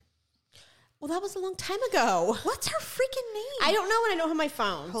Well, that was a long time ago. What's her freaking name? I don't know, and I don't have my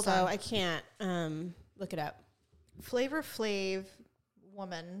phone, Hold so on. I can't look it up. Flavor Flav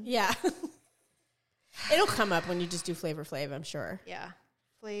woman. Yeah. It'll come up when you just do Flavor Flav, I'm sure. Yeah.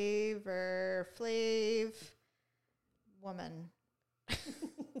 Flavor Flav woman.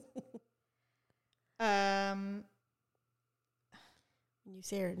 When you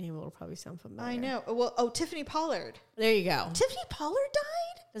say her name, it'll probably sound familiar. I know. Well, Tiffany Pollard. There you go. Tiffany Pollard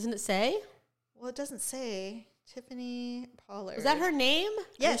died? Doesn't it say? Well, it doesn't say. Tiffany Pollard. Is that her name?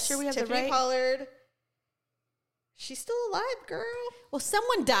 Yes. Are you sure we have Tiffany the right? Pollard. She's still alive, girl. Well,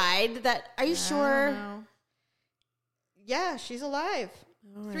 someone died. Are you sure? know. Yeah, she's alive.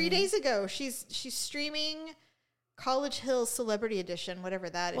 All 3 right. days ago. She's streaming College Hill Celebrity Edition, whatever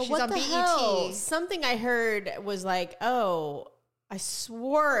that is. Well, She's what on the BET. hell? Something I heard was like, oh, I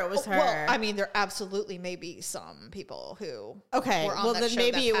swore it was her. Well, I mean, there absolutely may be some people who okay. were on Well, that then show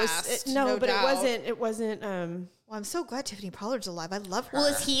maybe that it was passed, no, but doubt. it wasn't. Well, I'm so glad Tiffany Pollard's alive. I love her. Well,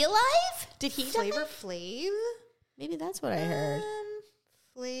 is he alive? Did he Flavor die? Flav? Maybe that's what I heard.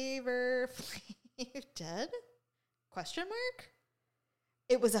 Flavor Flav dead? Question mark?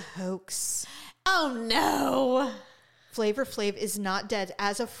 It was a hoax. Oh no. Flavor Flav is not dead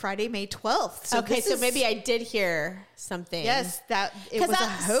as of Friday, May 12th. So Okay, this so is- maybe I did hear something. Yes, that it was a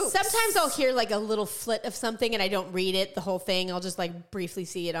hoax. Sometimes I'll hear like a little flit of something and I don't read it, the whole thing. I'll just like briefly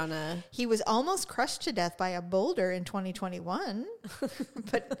see it on a... He was almost crushed to death by a boulder in 2021,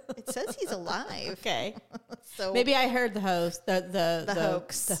 but it says he's alive. Okay. So Maybe I heard the host, the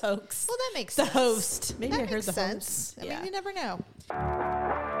hoax. The hoax. Well, that makes The sense. host. Maybe That I heard makes the sense. host. I Yeah. mean, you never know.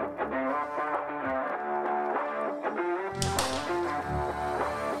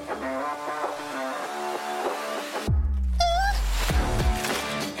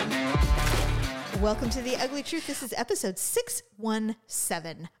 Welcome to The Ugly Truth. This is episode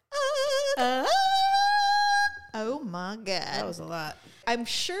 617. Oh my God. That was a lot. I'm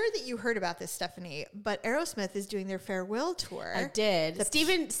sure that you heard about this, Stephanie, but Aerosmith is doing their farewell tour. I did.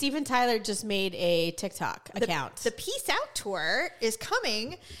 Steven Tyler just made a TikTok account. The Peace Out tour is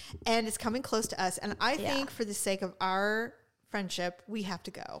coming, and it's coming close to us. And I think for the sake of our friendship, we have to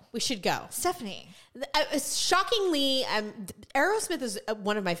go. We should go. Stephanie. Shockingly, Aerosmith is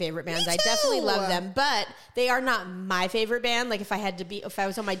one of my favorite bands. Me I definitely too. love them, but they are not my favorite band. Like if I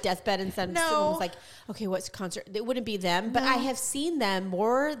was on my deathbed and someone was like, okay, what's concert? It wouldn't be them, but I have seen them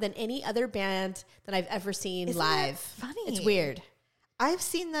more than any other band that I've ever seen Isn't live. that funny? It's weird. I've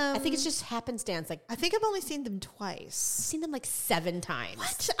seen them. I think it's just happenstance. Like I think I've only seen them twice. I've seen them like 7 times.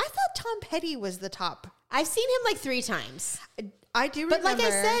 What? I thought Tom Petty was the top. I've seen him like 3 times. I do But remember.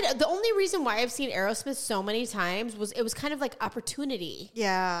 like I said, the only reason why I've seen Aerosmith so many times was it was kind of like opportunity.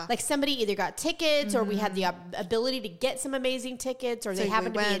 Yeah. Like somebody either got tickets or we had the ability to get some amazing tickets or they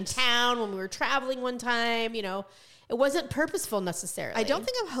happened to be in town when we were traveling one time. You know, it wasn't purposeful necessarily. I don't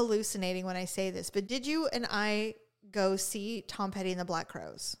think I'm hallucinating when I say this, but did you and I go see Tom Petty and the Black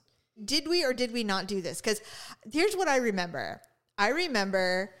Crowes? Did we or did we not do this? Because here's what I remember. I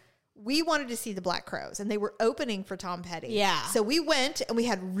remember we wanted to see the Black Crowes and they were opening for Tom Petty. Yeah. So we went and we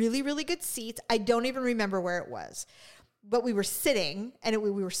had really, really good seats. I don't even remember where it was, but we were sitting and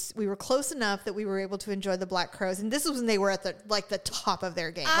we were close enough that we were able to enjoy the Black Crowes. And this was when they were at the top of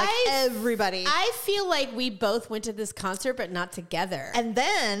their game. Everybody. I feel like we both went to this concert, but not together. And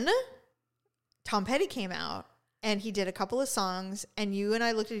then Tom Petty came out and he did a couple of songs and you and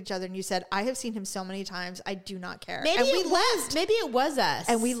I looked at each other and you said, I have seen him so many times. I do not care. Maybe and we it left. was. Maybe it was us.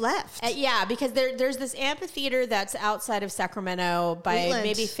 And we left. Yeah, because there's this amphitheater that's outside of Sacramento by Wheatland.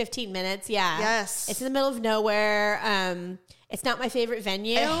 maybe 15 minutes. Yeah. Yes. It's in the middle of nowhere. It's not my favorite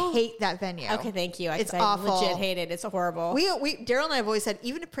venue. I hate that venue. Okay, thank you. It's I awful. legit hate it. It's horrible. We Daryl and I have always said,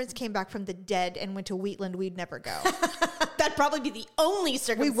 even if Prince came back from the dead and went to Wheatland, we'd never go. That'd probably be the only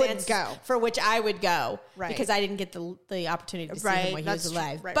circumstance go. for which I would go. Right. Because I didn't get the opportunity to see him Right, when he that's was true.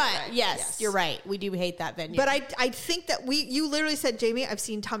 alive. Right, but right, right. yes, Yes. you're right. We do hate that venue. But I think that you literally said, Jamie, I've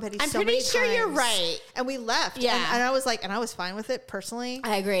seen Tom Petty so many times. I'm pretty sure you're right. And we left. Yeah. And I was like, and I was fine with it personally.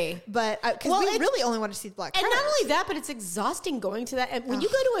 I agree. But because we really only want to see the Black Crowes. And not only that, but it's exhausting going to that. And when you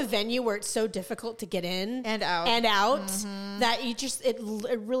go to a venue where it's so difficult to get in And out. that you just it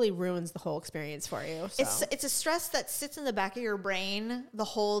really ruins the whole experience for you. So. It's a stress that sits in the back of your brain the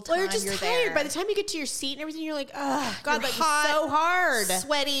whole time. Well, you're just tired. there. By the time you get to your seat and everything, you're like, oh, God, You're like hot, it's so hard.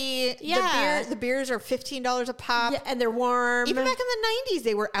 sweaty. Yeah. The beers are $15 a pop. Yeah, and they're warm. Even back in the 90s,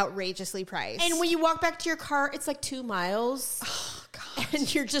 they were outrageously priced. And when you walk back to your car, it's like 2 miles. oh, God.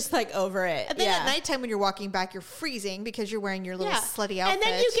 And you're just like over it. And then at nighttime when you're walking back, you're freezing because you're wearing your little slutty outfit. And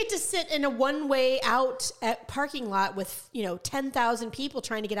then you get to sit in a one-way out at parking lot with, 10,000 people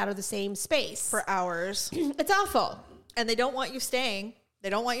trying to get out of the same space. For hours. It's awful. And they don't want you staying. They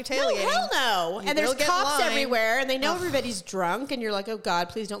don't want you tailgating. No, hell no. And there's cops everywhere, and they know Ugh. everybody's drunk, and you're like, oh, God,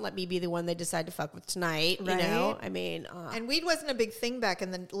 please don't let me be the one they decide to fuck with tonight. Right? I mean. And weed wasn't a big thing back in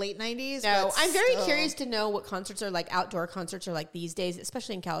the late 90s. No, I'm very curious to know what concerts are like, outdoor concerts are like these days,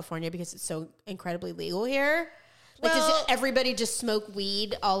 especially in California, because it's so incredibly legal here. Like, does everybody just smoke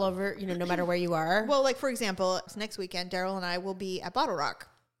weed all over, no matter where you are? Well, like, for example, next weekend, Daryl and I will be at Bottle Rock.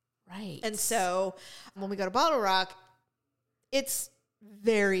 Right. And so when we go to Bottle Rock, it's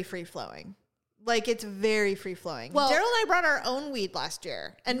very free flowing. Like, it's very free flowing. Well, Daryl and I brought our own weed last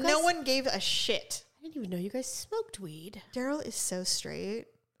year, and no one gave a shit. I didn't even know you guys smoked weed. Daryl is so straight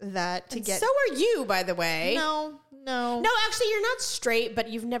that so are you, by the way. No, actually, you're not straight, but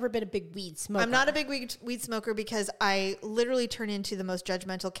you've never been a big weed smoker. I'm not a big weed smoker because I literally turn into the most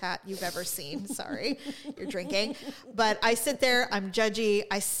judgmental cat you've ever seen. Sorry, you're drinking. But I sit there, I'm judgy,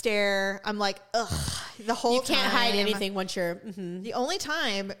 I stare, I'm like, ugh, the whole time. You can't hide anything once you're... Mm-hmm. The only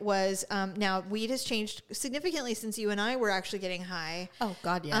time was, now weed has changed significantly since you and I were actually getting high. Oh,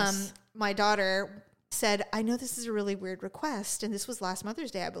 God, yes. My daughter said, I know this is a really weird request, and this was last Mother's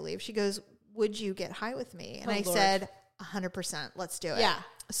Day, I believe. She goes, would you get high with me? And I said, 100%, let's do it. Yeah.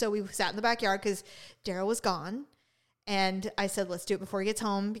 So we sat in the backyard because Daryl was gone. And I said, let's do it before he gets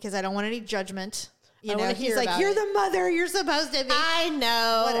home because I don't want any judgment. He's like, you're the mother, you're supposed to be. I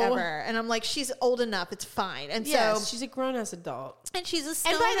know. Whatever. And I'm like, she's old enough, it's fine. And so she's a grown-ass adult. And she's a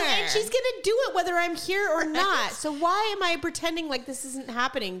stoner. And she's going to do it whether I'm here or not. So why am I pretending like this isn't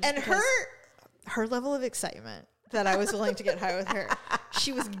happening? And her level of excitement that I was willing to get high with her.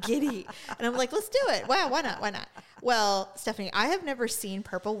 She was giddy. And I'm like, let's do it. Wow, why not? Why not? Well, Stephanie, I have never seen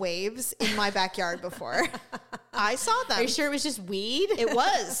purple waves in my backyard before. I saw them. Are you sure it was just weed? It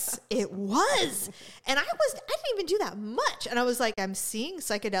was. It was. And I didn't even do that much. And I was like, I'm seeing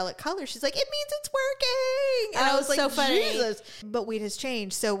psychedelic colors. She's like, it means it's working. And I was like, so funny. Jesus. But weed has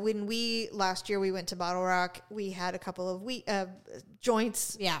changed. So when last year we went to Bottle Rock, we had a couple of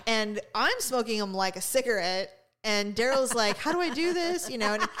joints. Yeah. And I'm smoking them like a cigarette. And Daryl's like, how do I do this? And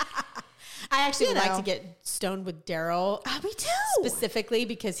I actually would like to get stoned with Daryl. Me too. Specifically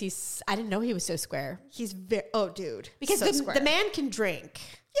because I didn't know he was so square. He's dude. Because so the man can drink.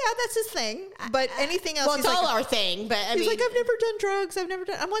 Yeah, that's his thing. But anything else, it's all our thing. But he's like, I've never done drugs. I'm like,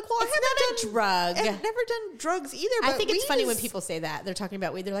 well, I haven't done drug. I've never done drugs either. I think it's funny when people say that. They're talking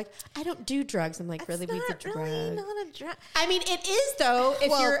about weed. They're like, I don't do drugs. I'm like, really, weed's a drug. Really not a drug. I mean, it is though.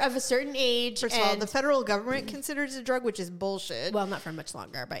 If you're of a certain age. First of all, the federal government considers it a drug, which is bullshit. Well, not for much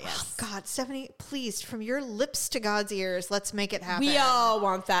longer, but yes. Oh, God, Stephanie, please, from your lips to God's ears, let's make it happen. We all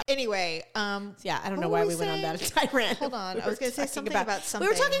want that. Anyway, yeah, I don't know why we went on that tyrant. Hold on, I was going to say something about something.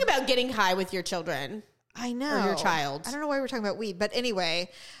 We were talking about getting high with your children. I know. Or your child. I don't know why we're talking about weed, but anyway,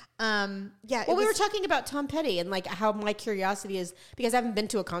 yeah. Well, we were talking about Tom Petty and like how my curiosity is because I haven't been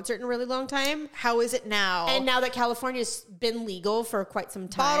to a concert in a really long time. How is it now? And now that California's been legal for quite some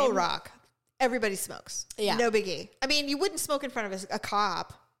time. Bottle Rock. Everybody smokes. Yeah. No biggie. I mean, you wouldn't smoke in front of a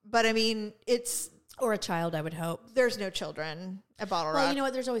cop, but I mean, or a child, I would hope. There's no children at Bottle Rock. Well, you know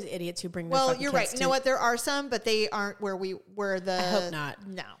what? There's always idiots who bring their Well, you're right. You know what? There are some, but they aren't where we were. I hope not.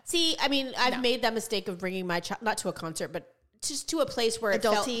 No. See, I mean, I've made that mistake of bringing my child, not to a concert, but just to a place where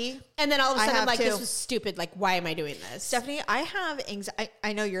adulty. And then all of a sudden I'm like, this was stupid. Like, why am I doing this? Stephanie, I have anxiety.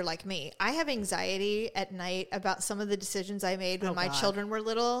 I know you're like me. I have anxiety at night about some of the decisions I made when my children were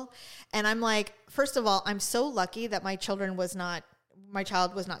little. And I'm like, first of all, I'm so lucky that my child was not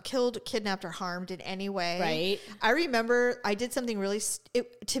killed, kidnapped, or harmed in any way. Right. I remember I did something really,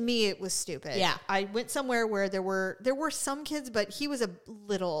 to me, it was stupid. Yeah. I went somewhere where there were some kids, but he was Too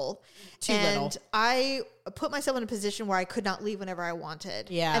little. I put myself in a position where I could not leave whenever I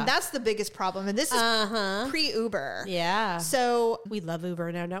wanted. Yeah. And that's the biggest problem. And this is pre-Uber. Yeah. So we love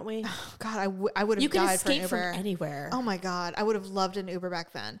Uber now, don't we? Oh God, I would have died for an Uber. From anywhere. Oh my God. I would have loved an Uber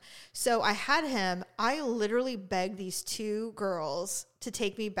back then. So I had him. I literally begged these two girls to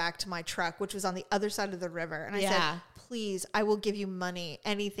take me back to my truck, which was on the other side of the river. And I said, please, I will give you money,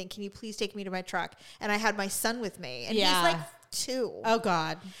 anything. Can you please take me to my truck? And I had my son with me. And he's like 2. Oh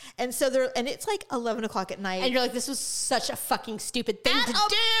God. And so it's like 11 o'clock at night. And you're like, this was such a fucking stupid thing to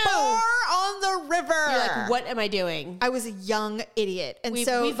do. Bar on the river. You're like, what am I doing? I was a young idiot. And we've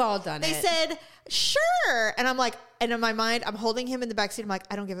all done it. They said, sure. And I'm like, And in my mind, I'm holding him in the backseat. I'm like,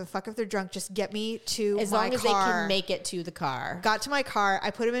 I don't give a fuck if they're drunk. Just get me to my car. As long as they can make it to the car. Got to my car. I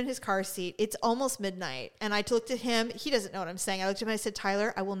put him in his car seat. It's almost midnight. And I looked at him. He doesn't know what I'm saying. I looked at him and I said,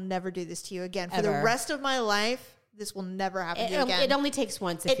 Tyler, I will never do this to you again. For the rest of my life, this will never happen to you again. It only takes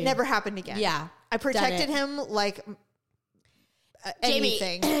once. It never happened again. Yeah. I protected him like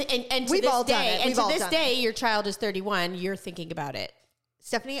anything. Jamie, and to we've this all done day, it. and We've to all this done day, your child is 31. You're thinking about it.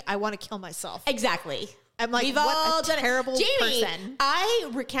 Stephanie, I want to kill myself. Exactly. I'm like, We've what all a done terrible Jamie, person.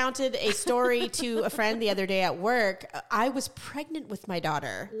 I recounted a story to a friend the other day at work. I was pregnant with my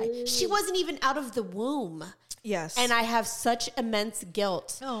daughter. She wasn't even out of the womb. Yes. And I have such immense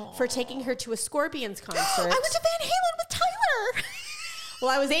guilt for taking her to a Scorpions concert. I went to Van Halen with Tyler. Well,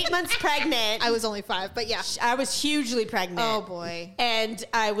 I was 8 months pregnant. I was only 5, but yeah. I was hugely pregnant. Oh, boy. And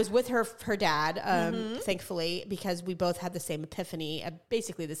I was with her dad, thankfully, because we both had the same epiphany at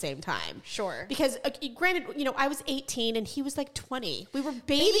basically the same time. Sure. Because, granted, I was 18 and he was like 20. We were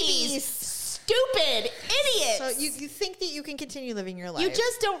babies. Stupid idiots. So you think that you can continue living your life. You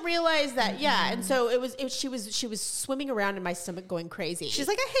just don't realize that, yeah. And so she was swimming around in my stomach going crazy. She's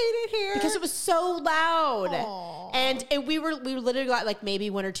like, I hate it here. Because it was so loud. Aww. And we literally got like maybe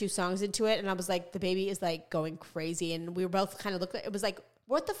 1 or 2 songs into it. And I was like, the baby is like going crazy. And we were both kind of looked at it. Was like,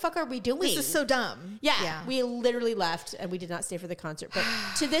 what the fuck are we doing? This is so dumb. Yeah. We literally left and we did not stay for the concert. But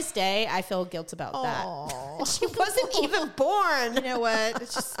to this day, I feel guilt about that. She wasn't even born. You know what?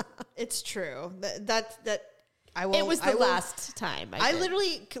 It's true. That I will. It was the last time. I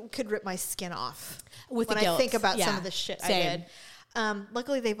literally could rip my skin off with when I think about some of the shit Same. I did.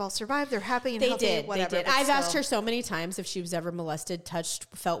 Luckily, they've all survived. They're happy and healthy. They Whatever. did. I've asked her so many times if she was ever molested, touched,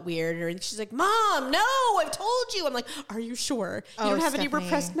 felt weird, or she's like, "Mom, no, I've told you." I'm like, "Are you sure? You don't have any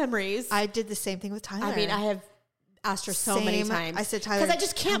repressed memories?" I did the same thing with Tyler. I mean, I have asked her so many times. I said, Tyler, because I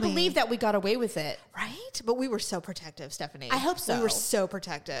just can't believe that we got away with it, right? But we were so protective, Stephanie. I hope so. We were so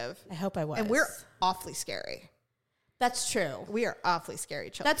protective. I hope I was, and we're awfully scary. That's true. We are awfully scary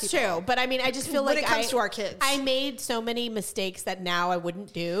children. That's true. But I mean, I just feel like when it comes to our kids, I made so many mistakes that now I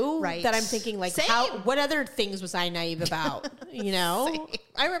wouldn't do. Right. That I'm thinking like, what other things was I naive about? Same.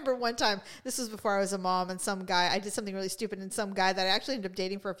 I remember one time, this was before I was a mom, and I did something really stupid, and some guy that I actually ended up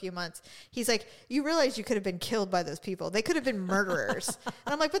dating for a few months, he's like, you realize you could have been killed by those people. They could have been murderers.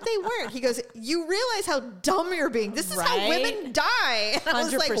 And I'm like, but they weren't. He goes, you realize how dumb you're being. This is how women die. And I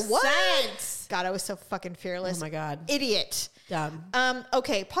was like, what? God, I was so fucking fearless. Oh my God. Idiot. Dumb.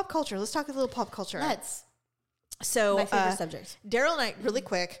 Okay, pop culture. Let's talk a little pop culture. Let's. So, my favorite subject. Daryl and I, really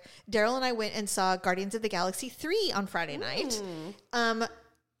quick, Daryl and I went and saw Guardians of the Galaxy 3 on Friday night.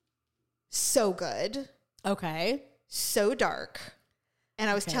 So good. Okay. So dark. And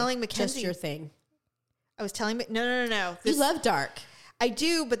I was telling Mackenzie. Just your thing. I was telling, no. You love dark. I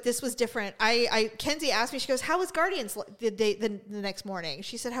do, but this was different. Kenzie asked me, she goes, how was Guardians the next morning?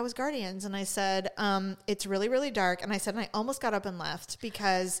 She said, how was Guardians? And I said, it's really, really dark. And I said, and I almost got up and left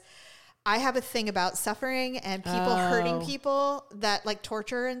because I have a thing about suffering and people hurting people that like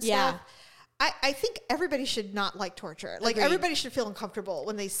torture and stuff. I think everybody should not like torture. Like everybody should feel uncomfortable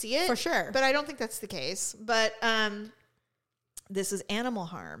when they see it. For sure. But I don't think that's the case. But this is animal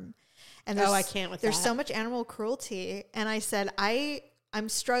harm. And I can't with there's that. so much animal cruelty. And I said,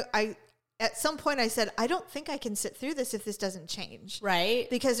 at some point I said, I don't think I can sit through this if this doesn't change. Right.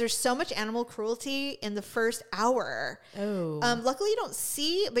 Because there's so much animal cruelty in the first hour. Oh. Luckily you don't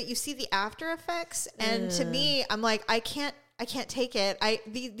see, but you see the after effects. And to me, I'm like, I can't take it.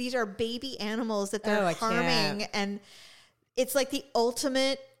 These are baby animals that they're harming. And it's like the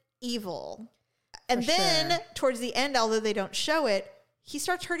ultimate evil. And then towards the end, although they don't show it, he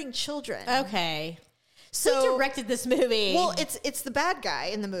starts hurting children. Okay. So who directed this movie? Well, it's the bad guy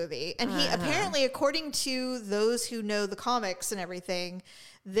in the movie. And he apparently, according to those who know the comics and everything,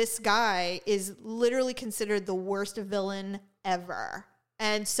 this guy is literally considered the worst villain ever.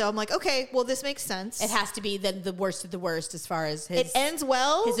 And so I'm like, okay, well, this makes sense. It has to be then the worst of the worst as far as his... It ends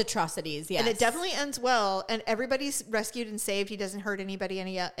well. His atrocities, yes. And it definitely ends well. And everybody's rescued and saved. He doesn't hurt anybody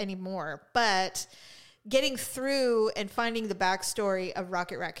anymore. But getting through and finding the backstory of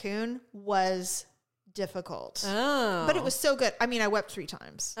Rocket Raccoon was difficult. Oh. But it was so good. I mean, I wept 3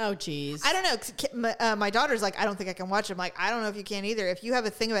 times. Oh, geez. I don't know. My daughter's like, I don't think I can watch it. I'm like, I don't know if you can either. If you have a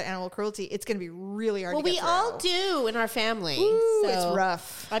thing about animal cruelty, it's going to be really hard to get through. Well, we all do in our family. Ooh, so, it's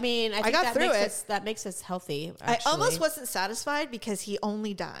rough. I mean, I think got through it. That makes us healthy, actually. I almost actually. wasn't satisfied because he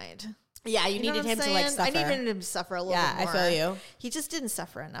only died. Yeah, you needed him to like suffer. I needed him to suffer a little bit more. Yeah, I feel you. He just didn't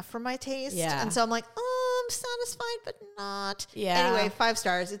suffer enough for my taste. Yeah. And so I'm like, oh, I'm satisfied, but not. Yeah. Anyway, 5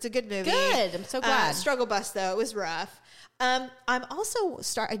 stars. It's a good movie. Good. I'm so glad. Struggle bus, though. It was rough. I'm also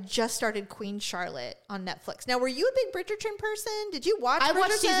I just started Queen Charlotte on Netflix. Now, were you a big Bridgerton person? Did you watch Bridgerton? I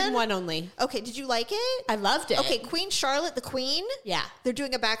watched season 1 only. Okay, did you like it? I loved it. Okay, Queen Charlotte, the Queen. Yeah. They're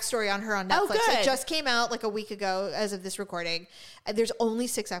doing a backstory on her on Netflix. Oh, good. It just came out like a week ago as of this recording. And there's only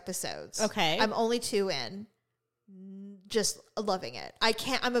 6 episodes. Okay. I'm only 2 in. Just loving it.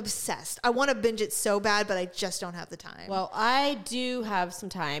 I'm obsessed. I want to binge it so bad, but I just don't have the time. Well, I do have some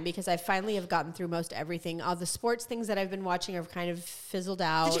time because I finally have gotten through most everything. All the sports things that I've been watching have kind of fizzled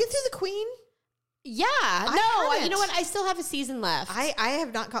out. Did you get through the Queen? Yeah. You know what? I still have a season left. I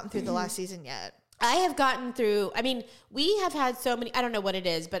have not gotten through the last season yet. I have gotten through, I mean, we have had so many, I don't know what it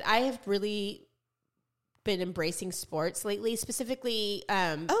is, but I have really been embracing sports lately, specifically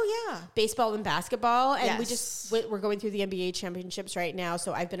baseball and basketball, and we're going through the NBA championships right now,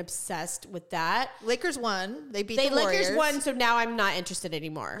 so I've been obsessed with that. Lakers won. They beat the Warriors. Lakers won, so now I'm not interested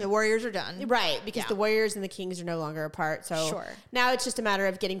anymore. The Warriors are done. Right, because the Warriors and the Kings are no longer apart, so now it's just a matter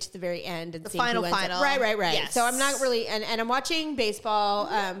of getting to the very end and the seeing final. Right. Yes. So I'm not really, and I'm watching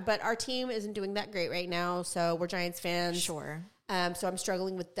baseball, but our team isn't doing that great right now, so we're Giants fans. Sure. So I'm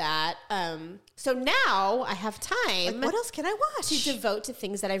struggling with that. So now I have time. What else can I watch? To devote to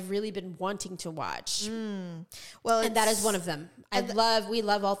things that I've really been wanting to watch. Well, and that is one of them. We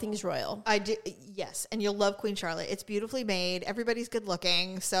love all things royal. I do. Yes. And you'll love Queen Charlotte. It's beautifully made. Everybody's good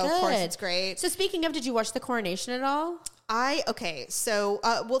looking. So of course it's great. So speaking of, did you watch the coronation at all? So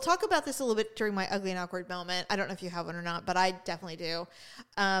we'll talk about this a little bit during my ugly and awkward moment. I don't know if you have one or not, but I definitely do.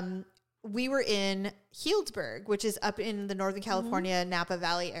 We were in Healdsburg, which is up in the Northern California, Napa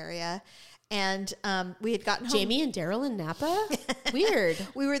Valley area. And we had gotten home. Jamie and Daryl in Napa? Weird.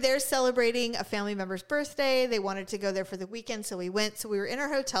 We were there celebrating a family member's birthday. They wanted to go there for the weekend, so we went. So we were in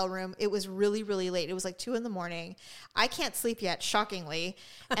our hotel room. It was really, really late. It was like 2 a.m. I can't sleep yet, shockingly.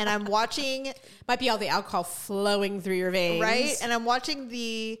 And I'm watching. Might be all the alcohol flowing through your veins. Right? And I'm watching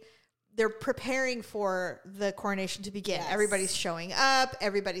they're preparing for the coronation to begin. Yes. Everybody's showing up.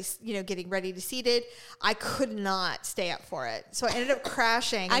 Everybody's, getting ready to seat it. I could not stay up for it. So I ended up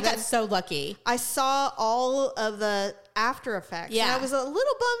crashing. I got so lucky. I saw all of the after effects. Yeah. And I was a little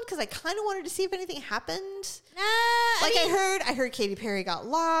bummed because I kind of wanted to see if anything happened. I heard Katy Perry got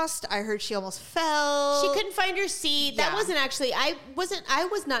lost. I heard she almost fell. She couldn't find her seat. That wasn't actually, I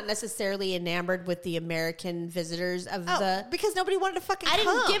was not necessarily enamored with the American visitors of because nobody wanted to fucking come. I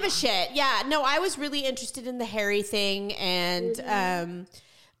didn't give a shit. Yeah. No, I was really interested in the Harry thing. And,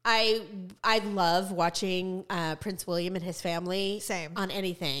 I love watching Prince William and his family on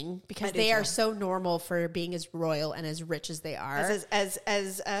anything because they are so normal for being as royal and as rich as they are.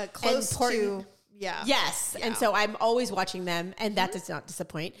 As close to... Yeah. Yes. Yeah. And so I'm always watching them, and that does not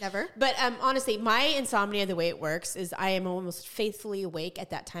disappoint. Never. But honestly, my insomnia, the way it works is I am almost faithfully awake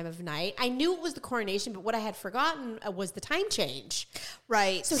at that time of night. I knew it was the coronation, but what I had forgotten was the time change.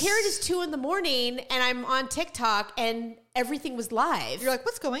 Right. So here it is 2 a.m. and I'm on TikTok and everything was live. You're like,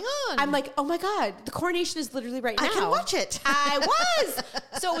 what's going on? I'm like, oh my God, the coronation is literally right now. I can watch it. I was.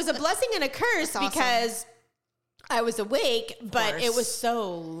 So it was a blessing and a curse because I was awake, but it was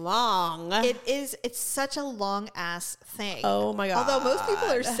so long. It's such a long ass thing. Oh my God. Although most people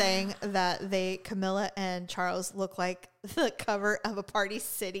are saying that Camilla and Charles look like the cover of a Party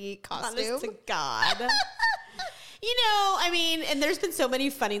City costume. Honest to God. And there's been so many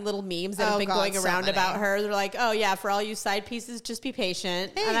funny little memes that have been going around about her. They're like, oh yeah, for all you side pieces, just be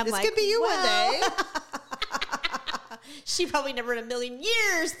patient. Hey, and I'm this like, could be you one day. She probably never in a million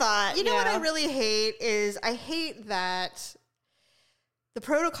years thought. You know what I really hate is I hate that the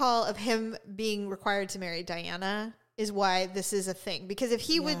protocol of him being required to marry Diana is why this is a thing. Because if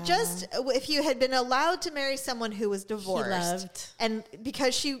you had been allowed to marry someone who was divorced, and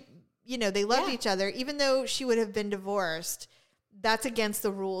because they loved each other, even though she would have been divorced, that's against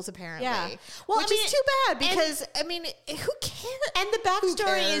the rules, apparently. Yeah. Well, which is too bad because, who can? And the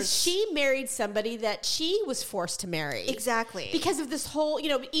backstory is she married somebody that she was forced to marry. Exactly. Because of this whole,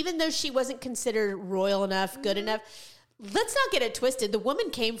 even though she wasn't considered royal enough, good enough, let's not get it twisted. The woman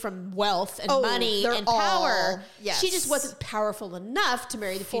came from wealth and money and power. Yes. She just wasn't powerful enough to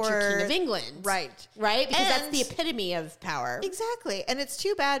marry the future king of England. Right. Right? Because that's the epitome of power. Exactly. And it's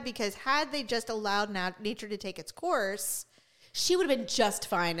too bad because had they just allowed nature to take its course, she would have been just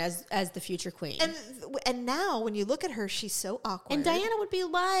fine as the future queen. And now when you look at her, she's so awkward. And Diana would be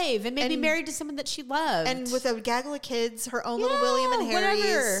alive and maybe married to someone that she loved. And with a gaggle of kids, her own little William and Harry's.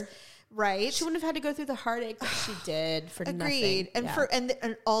 Whatever. Right. She wouldn't have had to go through the heartache that she did for Agreed. nothing.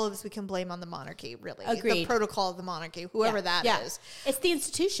 And all of us, we can blame on the monarchy, really. Agreed. The protocol of the monarchy, whoever that is. It's the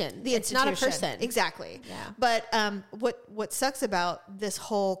institution. It's not a person. Exactly. Yeah. But what sucks about this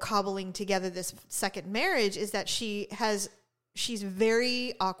whole cobbling together this second marriage is that she's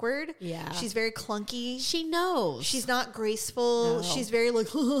very awkward. Yeah. She's very clunky. She knows. She's not graceful. No. She's very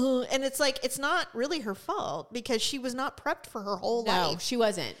like, and it's like, it's not really her fault because she was not prepped for her whole life. No, she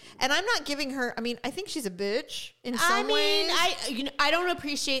wasn't. And I'm not giving her, I mean, I think she's a bitch in some ways. I don't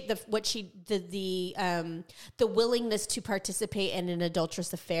appreciate the willingness to participate in an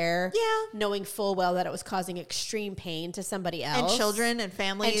adulterous affair. Yeah. Knowing full well that it was causing extreme pain to somebody else. And children and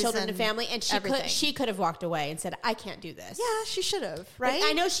families. And family. And she could have walked away and said, I can't do this. Yeah, she should have, right?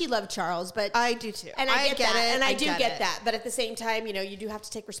 Like, I know she loved Charles, but I do too. And I get that. it. And I do get that. But at the same time, you do have to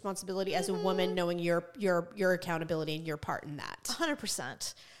take responsibility as a woman, knowing your accountability and your part in that.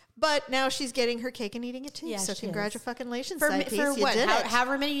 100%. But now she's getting her cake and eating it too. Yeah, so congratulations, for side piece. For you what? did it.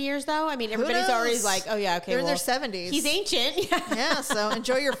 However many years though? I mean, everybody's always like, oh yeah, okay. They're in their 70s. He's ancient. Yeah. So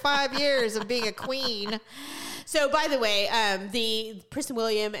enjoy your 5 years of being a queen. So, by the way, the Prince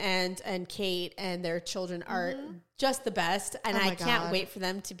William and Kate and their children are just the best, and I can't wait for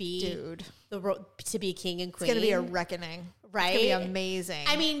them to be to be king and queen. It's going to be a reckoning, right? It's going to be amazing.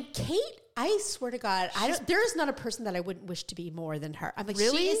 I mean, Kate. I swear to God, there is not a person that I wouldn't wish to be more than her. I'm like,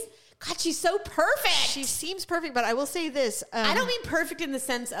 really? She's so perfect. She seems perfect, but I will say this: I don't mean perfect in the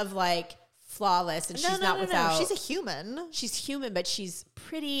sense of like flawless, and she's not without. She's a human. She's human, but she's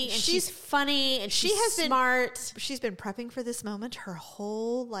pretty and she's funny and she's smart. She's been prepping for this moment her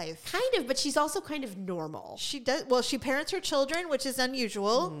whole life. Kind of, but she's also kind of normal. She does well. She parents her children, which is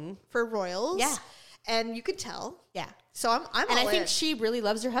unusual for royals. Yeah, and you could tell. Yeah. So I'm and I think she really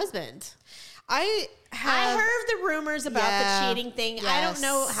loves her husband. I heard the rumors about the cheating thing. Yes. I don't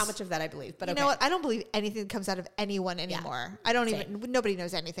know how much of that I believe, but you know what? I don't believe anything that comes out of anyone anymore. Yeah. I don't even. Nobody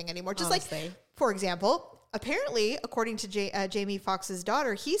knows anything anymore. Just honestly. Like, for example, apparently, according to Jamie Foxx's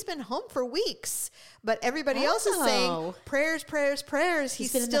daughter, he's been home for weeks, but everybody else is saying prayers, prayers, prayers.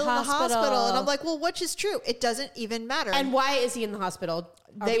 He's still in the hospital, and I'm like, well, which is true? It doesn't even matter. And why is he in the hospital?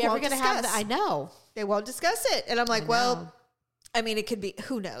 They won't discuss. I know they won't discuss it, and I'm like, well. I mean, it could be,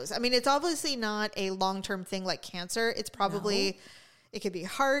 who knows? I mean, it's obviously not a long-term thing like cancer. It's probably, it could be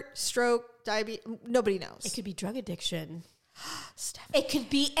heart, stroke, diabetes. Nobody knows. It could be drug addiction. It could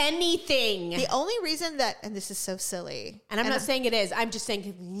be anything. The only reason that, and this is so silly. And I'm not saying it is. I'm just saying it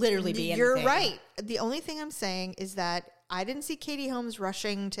could literally be anything. You're right. The only thing I'm saying is that I didn't see Katie Holmes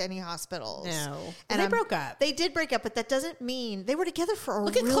rushing to any hospitals. No. And they broke up. They did break up, but that doesn't mean they were together for a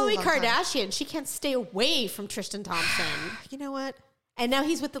Look at really Khloe long Kardashian. time. She can't stay away from Tristan Thompson. You know what? And now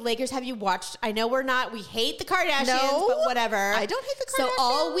he's with the Lakers. Have you watched? I know we hate the Kardashians, but whatever. I don't hate the Kardashians. So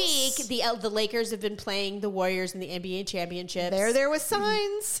all week, the Lakers have been playing the Warriors in the NBA championships. They're there with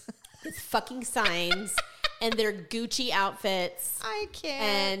signs. With fucking signs. And their Gucci outfits. I can't.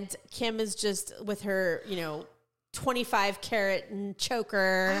 And Kim is just with her, 25 carat and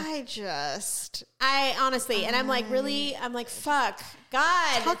choker. I honestly, and I'm like, really? I'm like, fuck.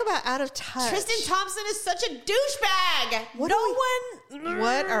 God. Talk about out of touch. Tristan Thompson is such a douchebag. What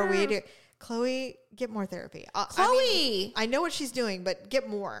are we doing? Khloe, get more therapy. Khloe. I know what she's doing, but get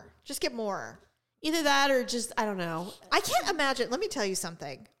more. Just get more. Either that or just, I don't know. I can't imagine. Let me tell you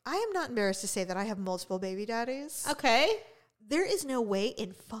something. I am not embarrassed to say that I have multiple baby daddies. Okay. There is no way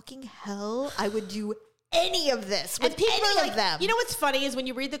in fucking hell I would do any of this with people any are like, of them. You know what's funny is when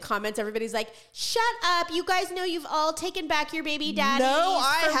you read the comments, everybody's like, shut up. You guys know you've all taken back your baby daddies. No,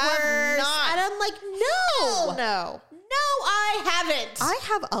 I have worse. not. And I'm like, no. No, I haven't. I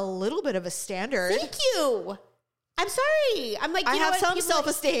have a little bit of a standard. Thank you. I'm sorry. I'm like, I have some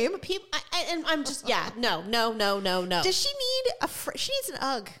self-esteem. And I'm just, no. Does she need she needs an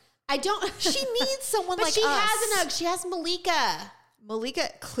Ugg. I don't. She needs someone like us. But she has an Ugg. She has Malika. Malika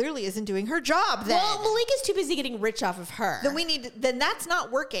clearly isn't doing her job then. Well, Malika's too busy getting rich off of her. Then that's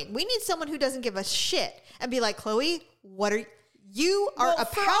not working. We need someone who doesn't give a shit and be like, Khloe, you are a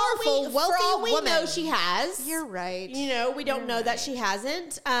powerful, wealthy woman. We know she has. You're right. We don't know that she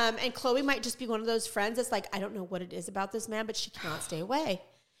hasn't. And Khloe might just be one of those friends that's like, I don't know what it is about this man, but she cannot stay away.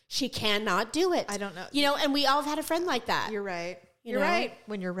 She cannot do it. I don't know. And we all have had a friend like that. You're right. You're right.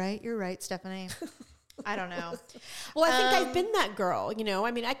 When you're right, Stephanie. I don't know. Well, I think I've been that girl,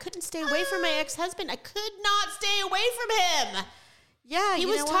 I mean, I couldn't stay away from my ex-husband. I could not stay away from him. Yeah, he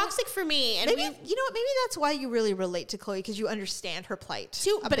was toxic for me. And maybe you know what? Maybe that's why you really relate to Chloe, because you understand her plight.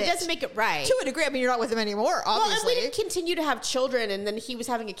 But it doesn't make it right to a degree. I mean, you're not with him anymore, obviously. Well, and we didn't continue to have children, and then he was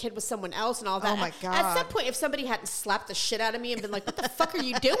having a kid with someone else and all that. Oh my God! At some point, if somebody hadn't slapped the shit out of me and been like, "What the fuck are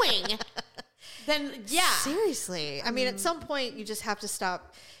you doing?" Then seriously. I mean, at some point, you just have to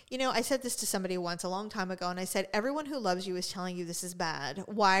stop. You know, I said this to somebody once a long time ago, and I said, everyone who loves you is telling you this is bad.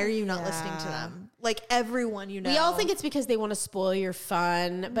 Why are you not listening to them? Like, everyone you know. We all think it's because they want to spoil your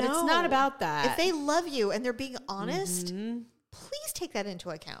fun, but it's not about that. If they love you and they're being honest, please take that into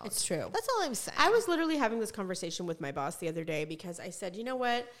account. It's true. That's all I'm saying. I was literally having this conversation with my boss the other day because I said, you know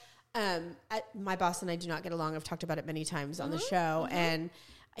what? My boss and I do not get along. I've talked about it many times on the show, and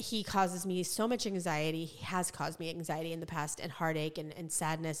he causes me so much anxiety. He has caused me anxiety in the past, and heartache and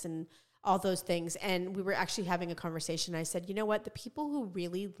sadness and all those things. And we were actually having a conversation. I said, you know what? The people who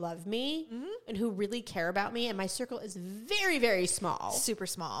really love me and who really care about me, and my circle is very, very small. Super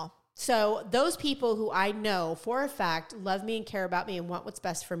small. So those people who I know for a fact love me and care about me and want what's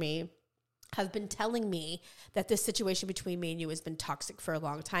best for me have been telling me that this situation between me and you has been toxic for a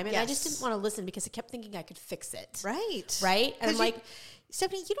long time. And I just didn't want to listen because I kept thinking I could fix it. Right? And I'm like,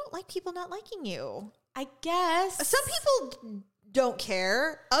 Stephanie, you don't like people not liking you. I guess. Some people don't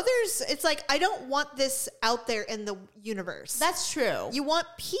care. Others, it's like, I don't want this out there in the universe. That's true. You want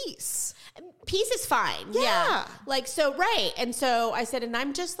peace. Peace is fine. Yeah. Like, so, right. And so I said, and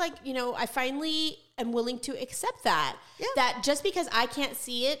I'm just like, you know, I finally am willing to accept that. Yeah. That just because I can't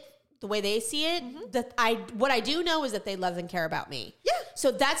see it the way they see it, what I do know is that they love and care about me. Yeah.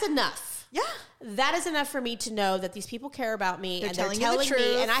 So that's enough. Yeah. That is enough for me to know that these people care about me and they're telling the truth.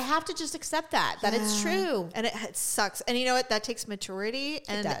 me, and I have to just accept that it's true. And it sucks. And you know what? That takes maturity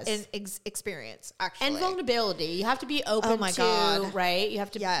and experience, actually. And vulnerability. You have to be open to, right? You have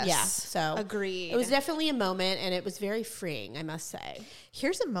to, So agreed. It was definitely a moment, and it was very freeing, I must say.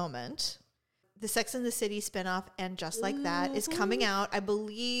 Here's a moment. The Sex and the City spinoff and Just Like That is coming out, I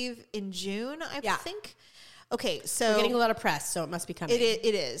believe, in June, I think. Okay, so... We're getting a lot of press, so it must be coming. It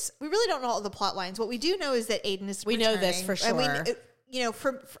is. We really don't know all the plot lines. What we do know is that Aiden is returning. We know this for sure. I mean,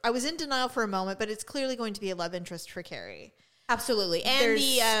 I was in denial for a moment, but it's clearly going to be a love interest for Carrie. Absolutely.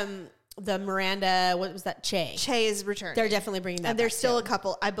 And the Miranda, what was that? Che is returning. They're definitely bringing that and there's back still a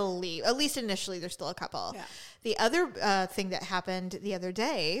couple, I believe. At least initially, there's still a couple. Yeah. The other thing that happened the other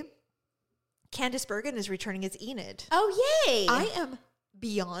day... Candice Bergen is returning as Enid. Oh, yay. I am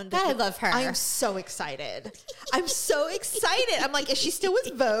beyond... I love her. I am so excited. I'm so excited. I'm like, is she still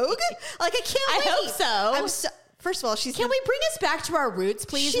with Vogue? Like, I can't wait. I hope so. First of all, Can we bring us back to our roots,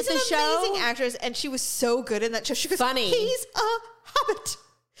 please, with the show? She's an amazing actress, and she was so good in that show. She goes, funny. He's a hobbit.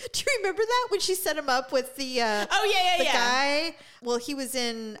 Do you remember that when she set him up with the guy? Well, he was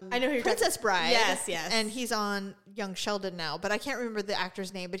in Princess Bride. Yes. And he's on Young Sheldon now, but I can't remember the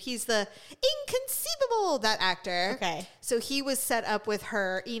actor's name, but he's the inconceivable, that actor. Okay. So he was set up with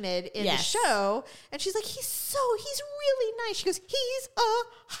her, Enid, in the show, and she's like, he's really nice. She goes, he's a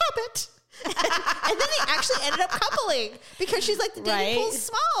hobbit. And then they actually ended up coupling because she's like, the dating pool's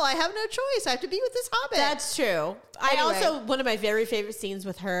small. I have no choice. I have to be with this hobbit. That's true. Anyway. One of my very favorite scenes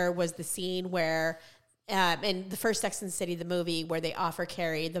with her was the scene where in the first Sex and the City, the movie, where they offer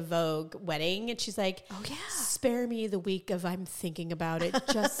Carrie the Vogue wedding, and she's like, "Oh yeah, spare me the week of I'm thinking about it.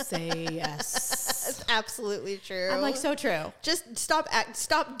 Just say yes." It's absolutely true. I'm like, so true. Just stop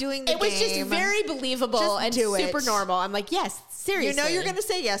doing the game. It was just very believable and super normal. I'm like, yes, seriously. You know you're going to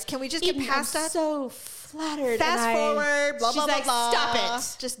say yes. Can we just get past that? So flattered. Fast forward. Blah blah blah blah. Stop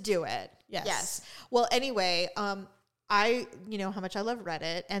it. Just do it. Yes. Well, anyway, you know how much I love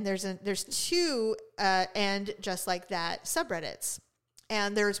Reddit, and there's two and Just Like That subreddits,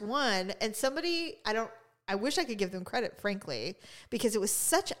 and there's one, and somebody I wish I could give them credit, frankly, because it was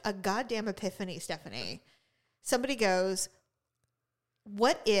such a goddamn epiphany, Stephanie. Somebody goes,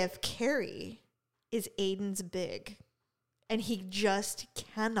 "What if Carrie is Aiden's big, and he just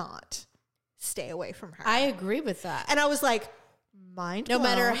cannot stay away from her?" I agree with that, and I was like, mind no blown.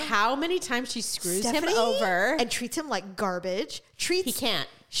 matter how many times she screws him over and treats him like garbage, he can't.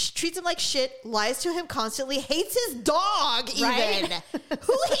 Treats him like shit, lies to him constantly, hates his dog even. Right?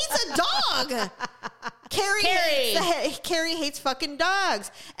 Who hates a dog? Carrie hates fucking dogs.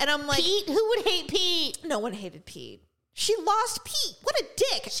 And I'm like... Pete? Who would hate Pete? No one hated Pete. She lost Pete. What a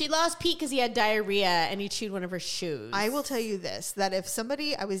dick. She lost Pete because he had diarrhea and he chewed one of her shoes. I will tell you this, that if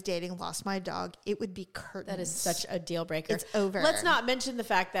somebody I was dating lost my dog, it would be curtains. That is such a deal breaker. It's over. Let's not mention the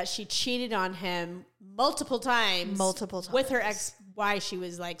fact that she cheated on him multiple times. With her ex. Why she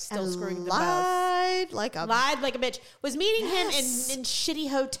was like still screwing them both. Lied like a bitch. Was meeting him in shitty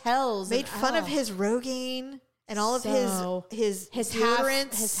hotels. Made fun of his Rogaine. and all of his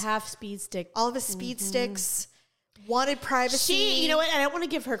deodorants, his half speed stick, all of his speed sticks. Wanted privacy. You know what? And I don't want to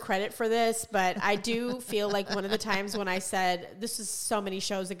give her credit for this, but I do feel like one of the times when I said, this is so many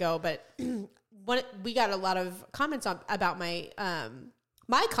shows ago, but we got a lot of comments about my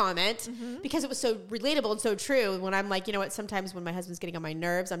my comment because it was so relatable and so true. When I'm like, you know what? Sometimes when my husband's getting on my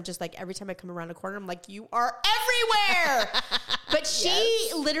nerves, I'm just like, every time I come around a corner, I'm like, you are everywhere. But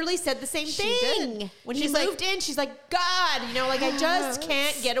she literally said the same thing. Did. When she moved in, she's like, God, you know, like I just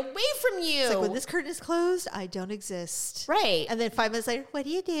can't get away from you. It's like, when this curtain is closed, I don't exist. Right. And then 5 minutes later, what are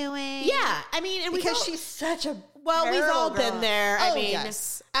you doing? Yeah. I mean, and because she's such a we've all been there. I mean,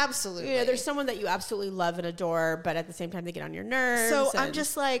 yes, absolutely. You know, there's someone that you absolutely love and adore, but at the same time, they get on your nerves. So I'm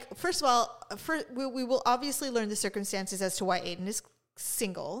just like, first of all, we will obviously learn the circumstances as to why Aiden is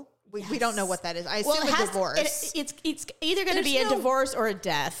single. We don't know what that is. I assume a divorce. It's either going to be a divorce or a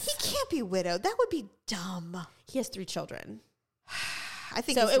death. He can't be widowed. That would be dumb. He has 3 children. I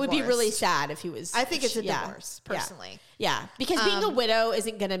think so. It would be really sad if he was. I think it's a divorce, personally. Yeah, because being a widow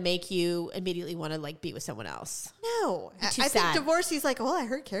isn't going to make you immediately want to like be with someone else. No, I think divorce. He's like, well, I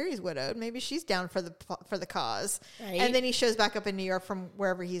heard Carrie's widowed. Maybe she's down for the cause. Right. And then he shows back up in New York from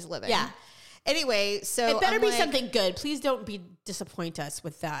wherever he's living. Yeah. Anyway, so it better be something good. Please don't disappoint us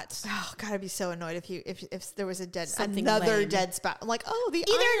with that. Oh God, I'd be so annoyed if there was something another lame. dead spouse. I'm like,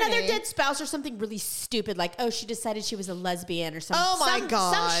 another dead spouse or something really stupid, like she decided she was a lesbian or something. Oh my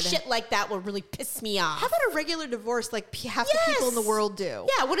God, some shit like that will really piss me off. How about a regular divorce like half the people in the world do?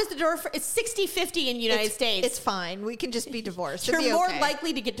 Yeah, what is the divorce for? It's 60-50 in the United States. It's fine. We can just be divorced. You're more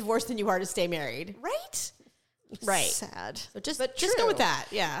likely to get divorced than you are to stay married, right? Right. Sad. So just go with that.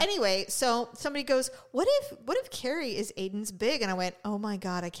 Yeah. Anyway, so somebody goes, what if Carrie is Aiden's big? And I went, oh my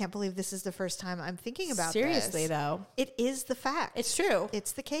God, I can't believe this is the first time I'm thinking about this. Seriously, though. It is the fact. It's true.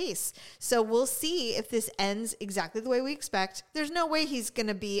 It's the case. So we'll see if this ends exactly the way we expect. There's no way he's going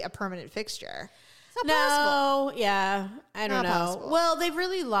to be a permanent fixture. It's not possible. Yeah. I don't know. Possible. Well, they've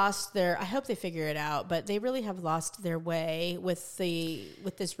really lost I hope they figure it out, but they really have lost their way with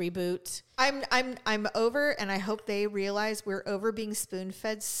this reboot. I'm over, and I hope they realize we're over being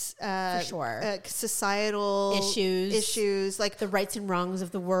spoon-fed for sure. Societal issues like the rights and wrongs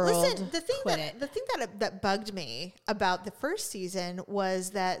of the world. Listen, the thing that bugged me about the first season was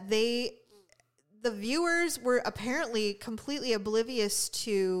that the viewers were apparently completely oblivious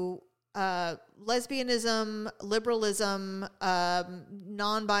to lesbianism, liberalism,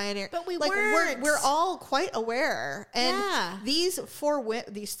 non-binary. But we weren't. We're all quite aware. And these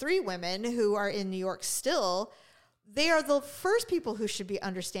 3 women who are in New York still, they are the first people who should be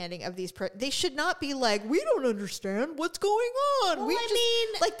understanding of these. They should not be like, we don't understand what's going on. Well,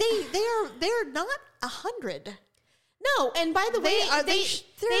 they're not 100. No, and by the way,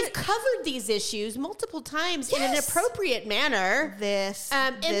 they've covered these issues multiple times in an appropriate manner. In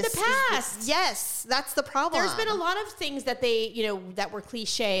the past. Yes, that's the problem. There's been a lot of things that that were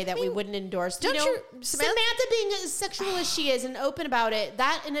cliche that we wouldn't endorse. Samantha being as sexual as she is and open about it,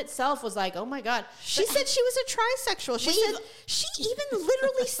 that in itself was like, oh my God. She said she was a trisexual. She even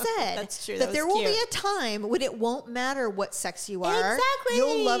literally said that's true. that there will be a time when it won't matter what sex you are. Exactly.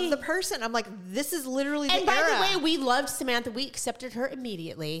 You'll love the person. I'm like, this is literally the era. And by the way, we loved Samantha. We accepted her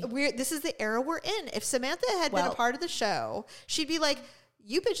immediately. This is the era we're in. If Samantha had been a part of the show, she'd be like,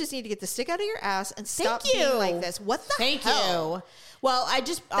 you bitches need to get the stick out of your ass and stop being like this. What the hell? Thank you. Well,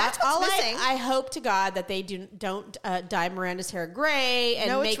 that's what's missing. I hope to God that they don't dye Miranda's hair gray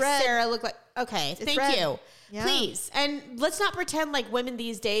and make Sarah look like. Okay, thank you. Yeah. Please. And let's not pretend like women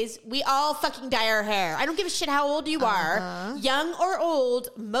these days, we all fucking dye our hair. I don't give a shit how old you are. Young or old,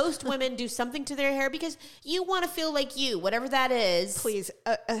 most women do something to their hair because you want to feel like you, whatever that is. Please.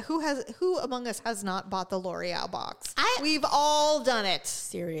 Who among us has not bought the L'Oreal box? We've all done it.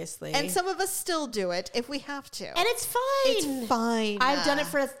 Seriously. And some of us still do it if we have to. And it's fine. It's fine. I've done it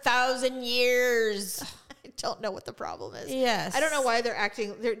for 1,000 years. I don't know what the problem is. Yes. I don't know why they're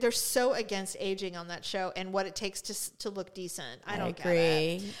acting. They're so against aging on that show and what it takes to look decent. I don't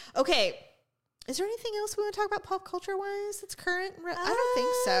agree. Get it. Okay. Is there anything else we want to talk about pop culture wise that's current? I don't think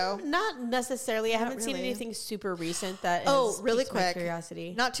so. Not necessarily. I haven't seen anything super recent that really quick. My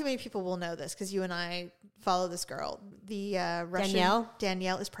curiosity. Not too many people will know this because you and I follow this girl. The Russian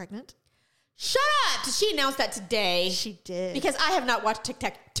Danielle is pregnant. Shut up! Did she announce that today? She did. Because I have not watched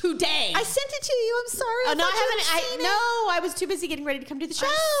TikTok today. I sent it to you. I'm sorry. Oh, no, I was too busy getting ready to come do the show.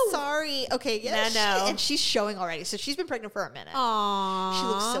 I'm sorry. Okay, yeah. No. And she's showing already. So she's been pregnant for a minute. Aww. She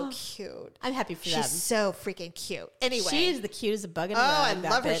looks so cute. I'm happy for them. She's so freaking cute. Anyway. She is the cutest bug in the rug. rug. I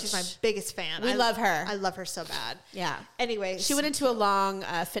love her. Bitch. She's my biggest fan. We love her. I love her so bad. Yeah. Anyway. She went into a long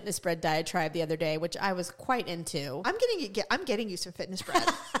fitness bread diatribe the other day, which I was quite into. I'm getting you some fitness bread.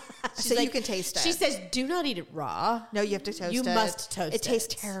 So like, you can taste it. She says, do not eat it raw. No, you have to toast it. You must toast it. It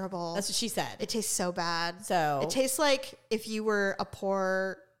tastes terrible. That's what she said. It tastes so bad. So it tastes like if you were a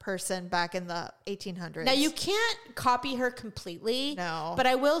poor person back in the 1800s. Now, you can't copy her completely. No. But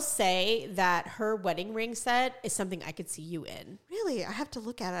I will say that her wedding ring set is something I could see you in. Really? I have to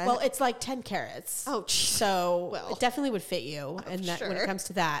look at it. Well, it's like 10 carats. Oh, geez. So it definitely would fit you when it comes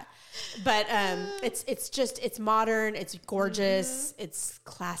to that. But it's modern, it's gorgeous, it's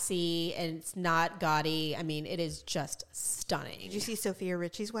classy, and it's not gaudy. I mean, it is just stunning. Did you see Sophia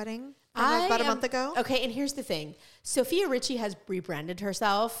Richie's wedding about a month ago? Okay, and here's the thing. Sophia Richie has rebranded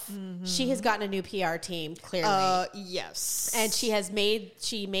herself. Mm-hmm. She has gotten a new PR team, clearly. Yes. And she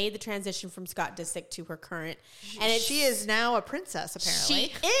made the transition from Scott Disick to her current. And she is now a princess,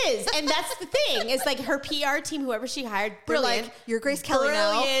 apparently. She is. And that's the thing. It's like her PR team, whoever she hired, brilliant. Like, you're Grace Kelly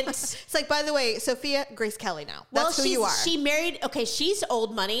now. Brilliant. It's like, by the way, Sophia, Grace Kelly now. That's who you are. She married, she's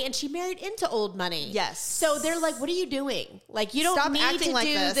old money, and she married into old money. Yes. So they're like, what are you doing? Like, you don't Stop need to like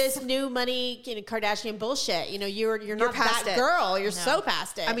do this new money, Kardashian bullshit. You're not past that it. girl. You're so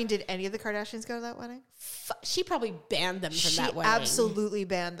past it. I mean, did any of the Kardashians go to that wedding? She probably banned them from that wedding. She absolutely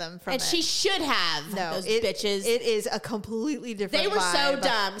banned them from and it. she should have. No, those bitches. It is a completely different They were vibe. so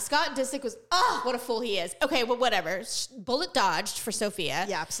dumb. Scott Disick was, what a fool he is. Okay, well, whatever. Bullet dodged for Sophia.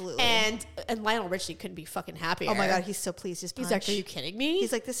 Yeah, absolutely. And Lionel Richie couldn't be fucking happier. Oh my God, he's so pleased. He's like, are you kidding me?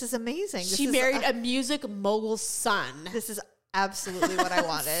 He's like, this is amazing. She married a music mogul's son. This is absolutely what I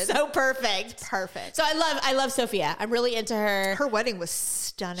wanted. So perfect. Perfect. So I love Sophia. I'm really into her. Her wedding was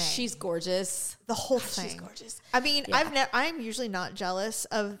stunning. She's gorgeous. The whole thing. She's gorgeous. I mean, I'm usually not jealous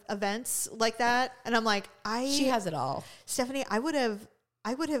of events like that. And I'm like, she has it all. Stephanie, I would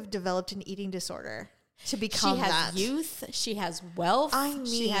have developed an eating disorder to become that. She has youth. She has wealth.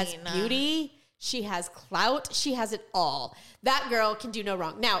 She has beauty. She has clout. She has it all. That girl can do no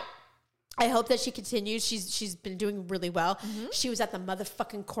wrong. Now, I hope that she continues. She's been doing really well. Mm-hmm. She was at the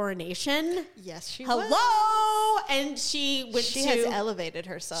motherfucking coronation. Yes, she was. Hello! And she has elevated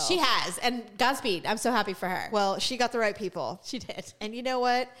herself. She has. And Godspeed. I'm so happy for her. Well, she got the right people. She did. And you know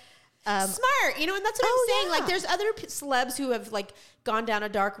what? Smart. And that's what I'm saying. Yeah. Like, there's other celebs who have, gone down a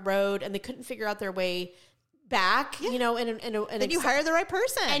dark road and they couldn't figure out their way back, then you hire the right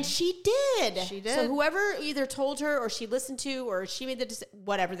person. And she did. She did. So whoever either told her or she listened to or she made the decision,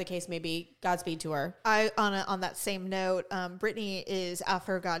 whatever the case may be, Godspeed to her. On that same note, Britney is off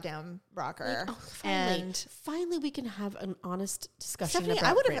her goddamn rocker. Finally we can have an honest discussion Stephanie,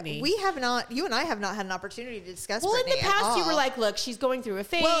 about Britney. You and I have not had an opportunity to discuss Britney. Well, in the past you were like, look, she's going through a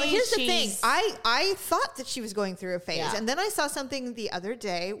phase. Well, here's the thing. I thought that she was going through a phase. Yeah. And then I saw something the other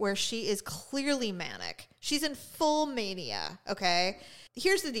day where she is clearly manic. She's in full mania, okay?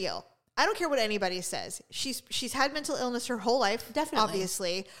 Here's the deal. I don't care what anybody says. She's had mental illness her whole life. Definitely.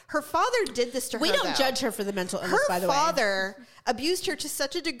 Obviously. Her father did this to her, We don't judge her for the mental illness, by the way. Her father abused her to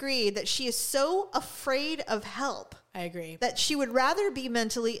such a degree that she is so afraid of help. I agree. That she would rather be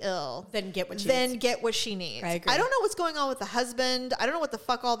mentally ill than get what she needs. I agree. I don't know what's going on with the husband. I don't know what the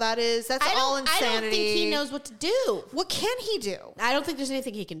fuck all that is. That's all insanity. I don't think he knows what to do. What can he do? I don't think there's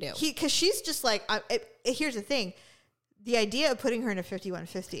anything he can do. Because she's just like, here's the thing. The idea of putting her in a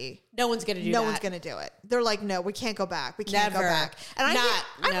 5150. No one's going to do that. No one's going to do it. They're like, no, we can't go back. We can't go back. And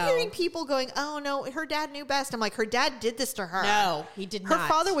I'm hearing people going, oh, no, her dad knew best. I'm like, her dad did this to her. No, he did not. Her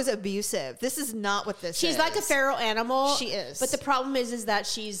father was abusive. This is not what this is. She's like a feral animal. She is. But the problem is that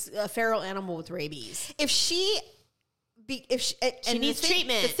she's a feral animal with rabies. She needs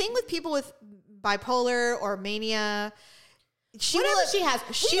treatment. The thing with people with bipolar or mania... Whatever she has.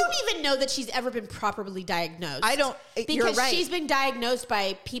 We don't even know that she's ever been properly diagnosed. I don't. You're right. Because she's been diagnosed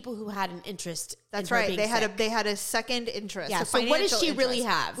by people who had an interest. That's in her right. being sick. They had a second interest. Yeah. So what does she really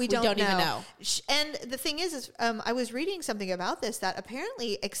have? We don't even know. And the thing is I was reading something about this that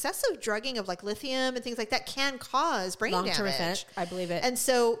apparently excessive drugging of lithium and things like that can cause brain long-term damage. Effect. I believe it. And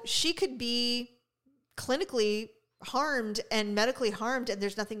so she could be clinically harmed and medically harmed, and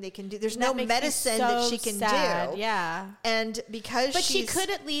there's nothing they can do. There's no medicine that she can do. Yeah. And because she could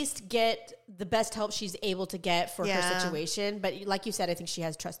at least get the best help she's able to get for her situation. But like you said, I think she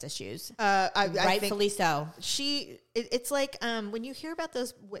has trust issues. Rightfully so. it's like when you hear about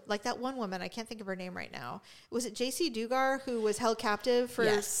those, like that one woman, I can't think of her name right now. Was it J.C. Dugar who was held captive for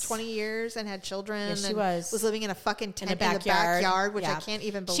 20 years and had children? Yes, she and was living in a fucking tent in the backyard, which I can't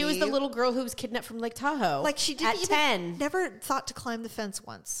even believe. She was the little girl who was kidnapped from Lake Tahoe. Like she didn't never thought to climb the fence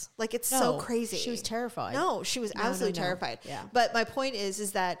once. Like it's so crazy. She was terrified. No, she was absolutely terrified. Yeah. But my point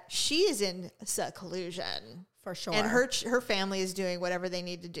is that she is in seclusion. For sure. And her family is doing whatever they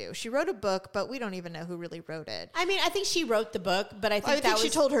need to do. She wrote a book, but we don't even know who really wrote it. I mean, I think she wrote the book, but I think she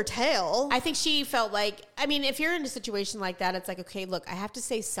told her tale. I think she felt like, I mean, if you're in a situation like that, it's like, okay, look, I have to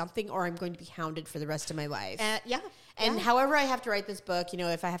say something or I'm going to be hounded for the rest of my life. And however I have to write this book,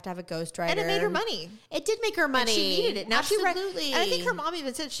 if I have to have a ghostwriter. And it made her money. It did make her money. And she needed it. Now Absolutely. And I think her mom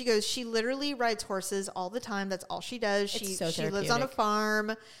even said, she literally rides horses all the time. That's all she does. She lives on a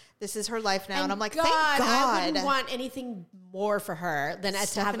farm. This is her life now. And I'm like, thank God. I wouldn't want anything more for her than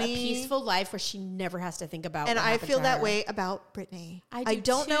to have a peaceful life where she never has to think about. And I feel that way about Britney. I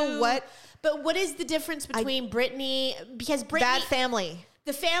don't know what. But what is the difference between Britney? Because Britney. Bad family.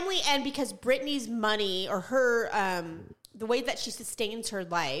 The family, and because Britney's money or her, the way that she sustains her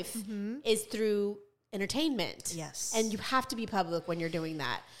life is through entertainment. Yes. And you have to be public when you're doing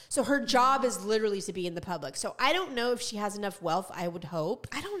that. So her job is literally to be in the public. So I don't know if she has enough wealth, I would hope.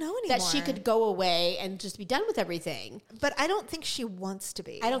 I don't know anymore. That she could go away and just be done with everything. But I don't think she wants to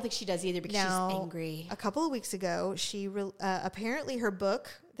be. I don't think she does either because she's angry. A couple of weeks ago, she apparently her book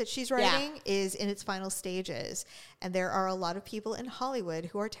that she's writing is in its final stages. And there are a lot of people in Hollywood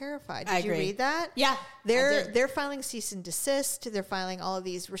who are terrified. Did you read that? Yeah. They're filing cease and desist. They're filing all of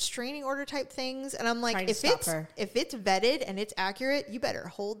these restraining order type things. And I'm like, if it's vetted and it's accurate, you better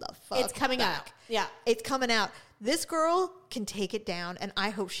hold the fuck It's coming back. out. Yeah. It's coming out. This girl can take it down, and I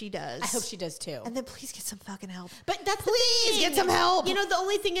hope she does. I hope she does too. And then please get some fucking help. But that's please get some help. The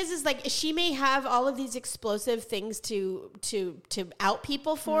only thing is like she may have all of these explosive things to out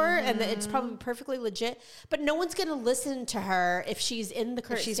people for, and it's probably perfectly legit. But no one's going to listen to her if she's in the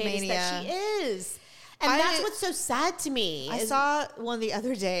current status that she is. And that's what's so sad to me. I saw one the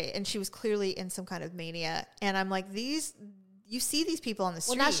other day, and she was clearly in some kind of mania, and I'm like, you see these people on the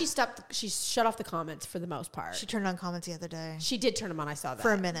street. Well, now she shut off the comments for the most part. She turned on comments the other day. She did turn them on. I saw that.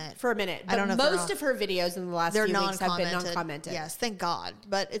 For a minute. But I don't know. Most of her videos in the last few weeks have been non-commented. Yes, thank God.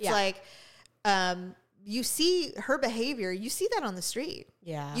 But it's like, you see her behavior. You see that on the street.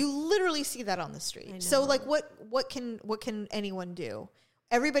 Yeah. You literally see that on the street. So like, what can anyone do?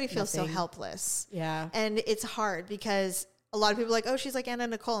 Everybody feels so helpless. Yeah. And it's hard because a lot of people are like, oh, she's like Anna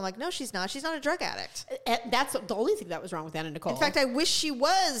Nicole. I'm like, no, she's not. She's not a drug addict. That's the only thing that was wrong with Anna Nicole. In fact, I wish she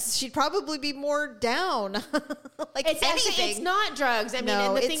was. She'd probably be more down. Like it's anything. It's not drugs. I mean,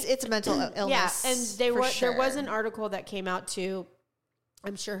 no, and it's mental illness. Yeah, and there was an article that came out too.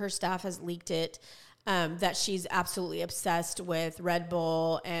 I'm sure her staff has leaked it. That she's absolutely obsessed with Red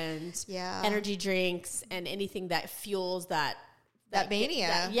Bull and energy drinks and anything that fuels that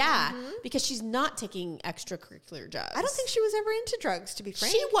mania. Because she's not taking extracurricular drugs. I don't think she was ever into drugs, to be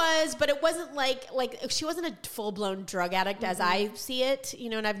frank. She was, but it wasn't like she wasn't a full-blown drug addict as I see it,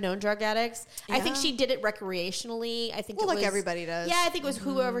 and I've known drug addicts. I think she did it recreationally. I think like everybody does. Yeah, I think it was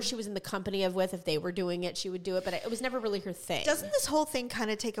whoever she was in the company with, if they were doing it, she would do it, but it was never really her thing. Doesn't this whole thing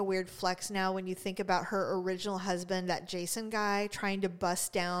kind of take a weird flex now when you think about her original husband, that Jason guy, trying to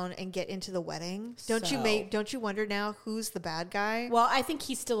bust down and get into the wedding? Don't you wonder now who's the bad guy? Well, I think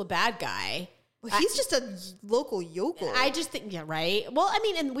he's still a bad guy. Well, he's just a local yokel. I just think, right. Well, I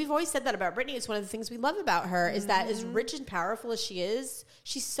mean, and we've always said that about Britney. It's one of the things we love about her is that as rich and powerful as she is,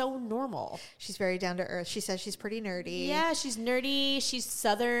 she's so normal. She's very down to earth. She says she's pretty nerdy. Yeah, she's nerdy. She's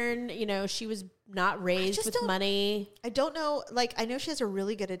Southern. She was not raised with money. I don't know. Like, I know she has a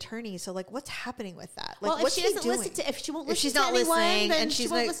really good attorney. So, like, what's happening with that? Like, well, if she doesn't listen to, if she won't listen to anyone, then she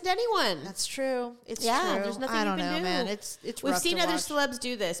won't listen to anyone. That's true. It's true. There's nothing you can do. Man. It's We've seen other celebs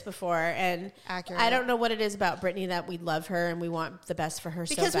do this before, and I don't know what it is about Britney that we love her and we want the best for her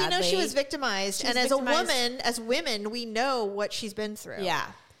so badly. Because we know she was victimized, and as women, we know what she's been through. Yeah.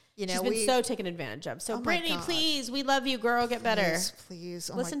 She's been so taken advantage of. So, Britney, please, we love you, girl. Get better. Please.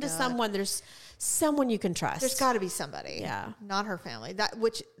 Listen to someone. There's someone you can trust. There's got to be somebody. Yeah. Not her family.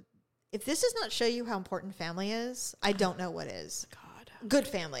 If this does not show you how important family is, I don't know what is. God. Good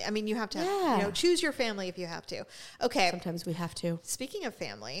family. I mean, you have to choose your family if you have to. Okay. Sometimes we have to. Speaking of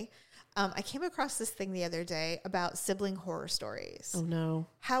family, I came across this thing the other day about sibling horror stories. Oh, no.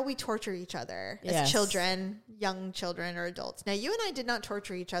 How we torture each other as children, young children or adults. Now, you and I did not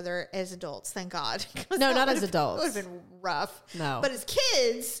torture each other as adults, thank God. No, not as adults. It would have been rough. No. But as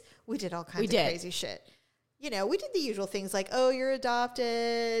kids, we did all kinds of crazy shit. you know, we did the usual things like, oh, you're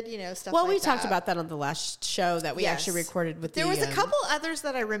adopted, you know, stuff like that. Well, we talked about that on the last show that we actually recorded with There was a couple others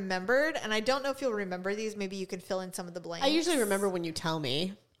that I remembered, and I don't know if you'll remember these. Maybe you can fill in some of the blanks. I usually remember when you tell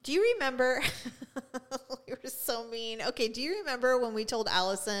me. Do you remember? You were so mean. Okay, do you remember when we told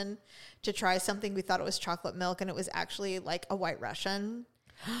Allison to try something? We thought it was chocolate milk, and it was actually like a White Russian.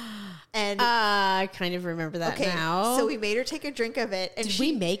 And I kind of remember that now. So we made her take a drink of it. And did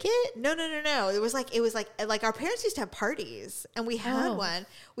we make it? No. It was like our parents used to have parties, and we had one.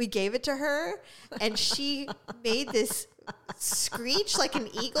 We gave it to her, and she made this screech like an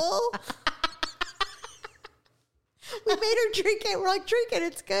eagle. We made her drink it. We're like, drink it.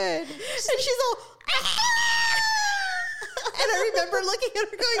 It's good. And she's all, and I remember looking at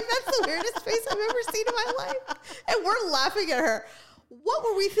her going, that's the weirdest face I've ever seen in my life. And we're laughing at her. What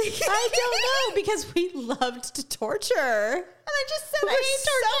were we thinking? I don't know, because we loved to torture. And I just said, we're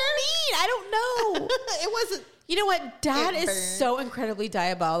so mean. I don't know. It wasn't. You know what? Dad is so incredibly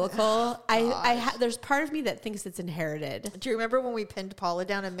diabolical. There's part of me that thinks it's inherited. Do you remember when we pinned Paula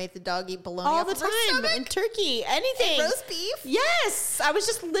down and made the dog eat bologna all the time? And turkey, anything. And roast beef? Yes. I was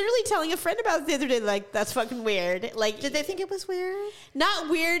just literally telling a friend about it the other day, like, that's fucking weird. Like, did they think it was weird? Not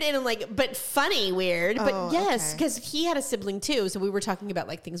weird in like, but funny weird. But yes, because he had a sibling too. So we were talking about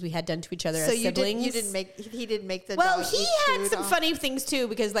like things we had done to each other as siblings. He didn't make the well, dog he had some funny things too,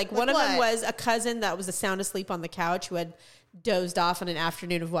 because like one of them was a cousin that was sound asleep on the couch who had dozed off on an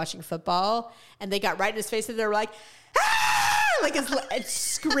afternoon of watching football, and they got right in his face and they were like, ah! Like it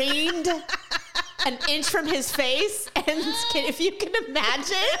screamed an inch from his face. And if you can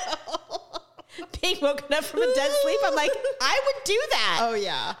imagine being woken up from a dead sleep, I'm like, I would do that. Oh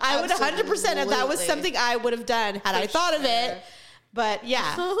yeah, I would 100%. If that was something I would have done had I thought of it. But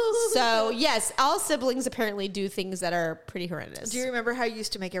yeah, so yes, all siblings apparently do things that are pretty horrendous. Do you remember how you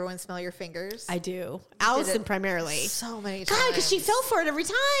used to make everyone smell your fingers? I do. Allison primarily. So many times. God, because she fell for it every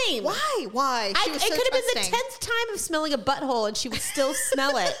time. Why? It could have been the 10th time of smelling a butthole and she would still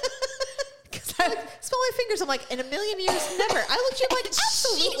smell it. Because I smell my fingers. I'm like, in a million years, never. I looked at you like,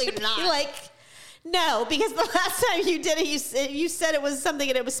 absolutely not. Like, no, because the last time you did it, you said it was something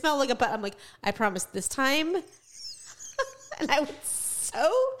and it would smell like a butt. I'm like, I promise this time. And I would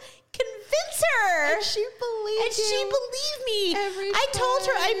so convince her. And she believed me. I told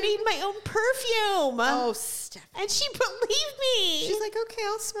her I made my own perfume. Oh, Stephanie. And she believed me. She's like, okay,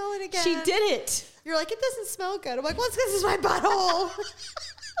 I'll smell it again. She did it. You're like, it doesn't smell good. I'm like, well, it's because it's my butthole.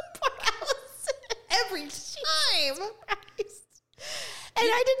 Poor Allison. Every time. And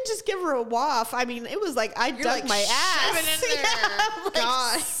I didn't just give her a waft. I mean, it was like I dug my ass. In there. Yeah, like,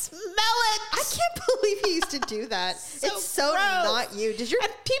 God, smell it. I can't believe you used to do that. It's so gross. not you. And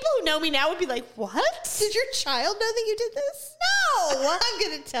people who know me now would be like, "What? Did your child know that you did this?" No, I'm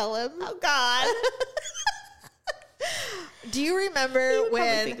gonna tell him. Oh God. Do you remember He would when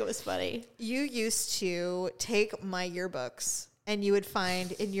probably think it was funny? You used to take my yearbooks and you would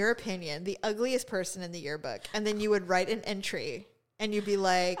find, in your opinion, the ugliest person in the yearbook, and then you would write an entry. And you'd be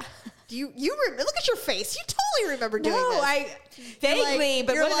like, "Do you look at your face? You totally remember doing this." No, I vaguely.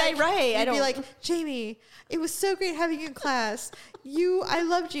 But what did I write? I'd be like, "Jamie, it was so great having you in class. I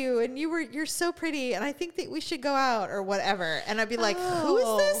loved you, and you're so pretty, and I think that we should go out or whatever." And I'd be like, "Who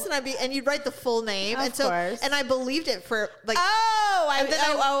is this?" And you'd write the full name, of course. And I believed it for like,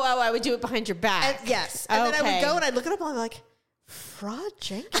 I would do it behind your back. Yes, and then I would go and I'd look it up, and I'd be like, Fraud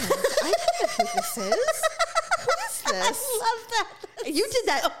Jenkins. I don't know who this is. Who is this? I love that. You did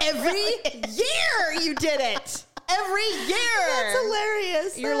that every year. You did it. Every year. That's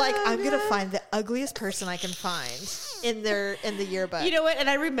hilarious. You're like, I'm going to find the ugliest person I can find in the yearbook. You know what? And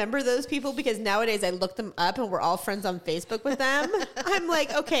I remember those people because nowadays I look them up and we're all friends on Facebook with them. I'm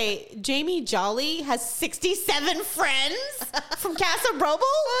like, okay, Jamie Jolly has 67 friends from Casa Roble.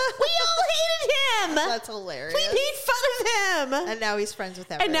 We all hated him. That's hilarious. We made fun of him. And now he's friends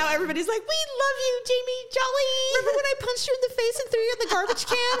with everyone. And now everybody's like, we love you, Jamie Jolly. Remember when I punched you in the face and threw you in the garbage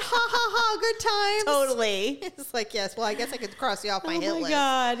can? Ha ha ha, good times. Totally. It's like, yes, well, I guess I could cross you off my hit list. Oh my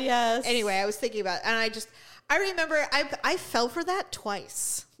God, yes. Anyway, I was thinking about it, and I remember I fell for that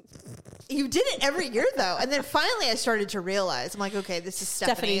twice. You did it every year, though. And then finally I started to realize, I'm like, okay, this is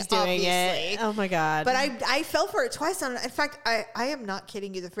Stephanie's doing obviously. It. Oh, my God. But I fell for it twice. In fact, I am not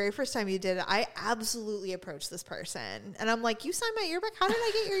kidding you. The very first time you did it, I absolutely approached this person. And I'm like, you signed my yearbook? How did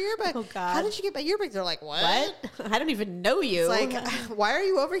I get your yearbook? Oh, God. How did you get my yearbook? They're like, what? I don't even know you. It's like, why are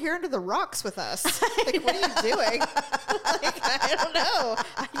you over here under the rocks with us? Like, what are you doing? Like, I don't know.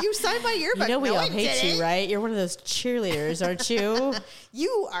 You signed my yearbook. You know we all hate you, right? You're one of those cheerleaders, aren't you?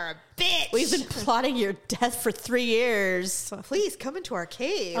 You are a bitch. We've been plotting your death for 3 years. Please come into our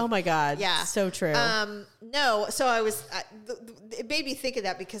cave. Oh my God. Yeah. So true. No. So it made me think of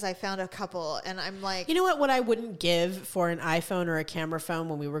that because I found a couple and I'm like, you know what I wouldn't give for an iPhone or a camera phone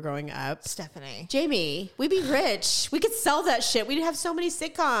when we were growing up? Stephanie. Jamie, we'd be rich. We could sell that shit. We'd have so many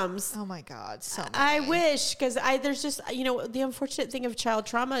sitcoms. Oh my God. So many. I wish, because there's just, the unfortunate thing of child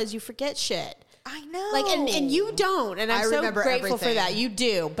trauma is you forget shit. I know. Like, and you don't. And I'm so grateful everything. for that. You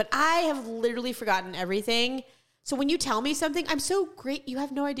do. But I have literally forgotten everything. So when you tell me something, I'm so great. You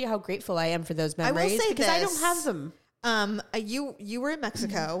have no idea how grateful I am for those memories. I will say because this. I don't have them. You were in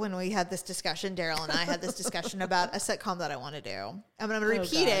Mexico when we had this discussion. Daryl and I had this discussion about a sitcom that I want to do. I'm going to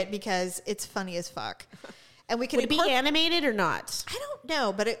repeat it because it's funny as fuck. And we can Would it be animated or not? I don't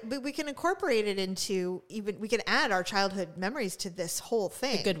know, but we can incorporate it into we can add our childhood memories to this whole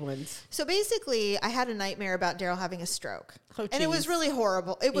thing. The good ones. So basically, I had a nightmare about Daryl having a stroke. Oh, and it was really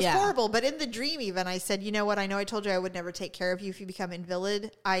horrible. It was horrible. But in the dream even, I said, you know what? I know I told you I would never take care of you if you become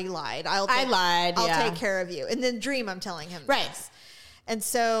invalid. I lied. I'll take care of you. And then dream, I'm telling him this. And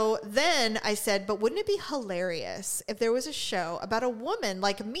so then I said, but wouldn't it be hilarious if there was a show about a woman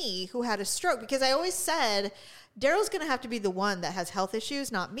like me who had a stroke? Because I always said, Daryl's going to have to be the one that has health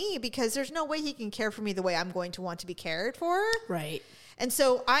issues, not me, because there's no way he can care for me the way I'm going to want to be cared for. Right. And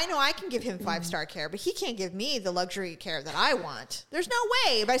so I know I can give him 5-star care, but he can't give me the luxury care that I want. There's no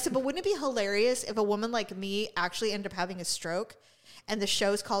way. But I said, but wouldn't it be hilarious if a woman like me actually ended up having a stroke? And the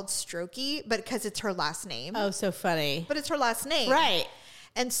show's called Strokey, but because it's her last name. Oh, so funny. But it's her last name. Right.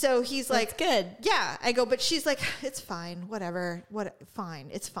 And so he's like, good. Yeah. I go, but she's like, it's fine. Whatever. Fine.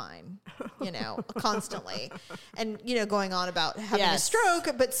 It's fine. Constantly. And, going on about having a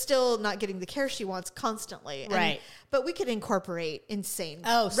stroke, but still not getting the care she wants constantly. Right. But we could incorporate insane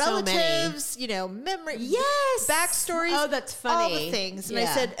relatives, so memory. Yes. Backstories. Oh, that's funny. All the things. And I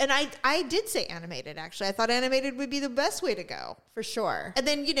said, and I did say animated, actually. I thought animated would be the best way to go. For sure. And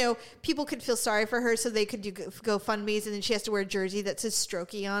then, people could feel sorry for her, so they could do GoFundMes, and then she has to wear a jersey that says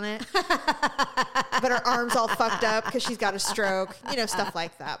Strokey on it. But her arm's all fucked up because she's got a stroke. Stuff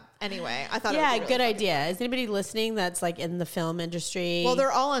like that. Anyway, I thought it would be really good idea. Is anybody listening that's like in the film industry? Well,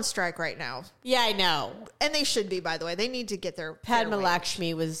 they're all on strike right now. Yeah, I know. And they should be, by the way. They need to get their Padma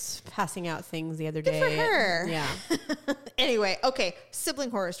Lakshmi was passing out things the other day. Good for her. Yeah. Anyway, okay. Sibling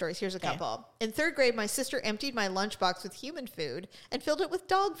horror stories. Here's a couple. In 3rd grade, my sister emptied my lunchbox with human food and filled it with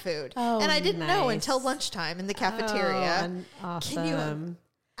dog food. Oh, and I didn't know until lunchtime in the cafeteria. Oh, awesome.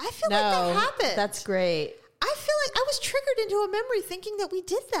 I feel like that happened. That's great. I feel like I was triggered into a memory thinking that we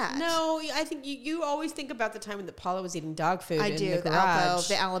did that. No, I think you always think about the time when Paula was eating dog food in the garage.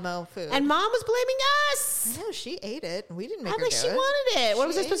 The Alamo food. And Mom was blaming us. I know, she ate it. We didn't make her do it. She wanted it. What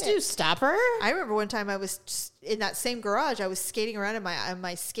was I supposed to do? Stop her? I remember one time I was in that same garage. I was skating around in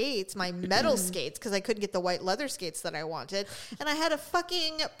my skates, my metal skates, because I couldn't get the white leather skates that I wanted. And I had a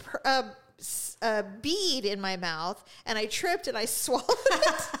fucking bead in my mouth, and I tripped and I swallowed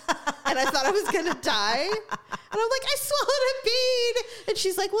it. And I thought I was going to die. And I'm like, I swallowed a bead. And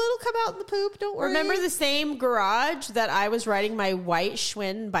she's like, well, it'll come out in the poop. Don't worry. Remember the same garage that I was riding my white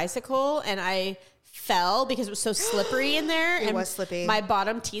Schwinn bicycle and I fell because it was so slippery in there. It was slippy. My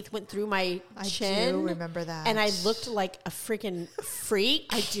bottom teeth went through my chin. I do remember that. And I looked like a freaking freak.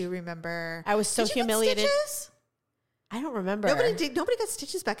 I do remember. I was so humiliated. I don't remember. Nobody got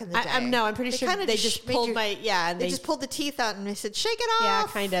stitches back in the day. I'm pretty sure they just pulled they just pulled the teeth out and they said, shake it off.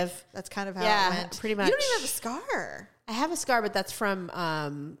 Yeah, kind of. That's kind of how it went. Pretty much. You don't even have a scar. I have a scar, but that's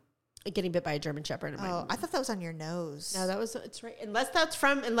from getting bit by a German Shepherd. I thought that was on your nose. No, it's right.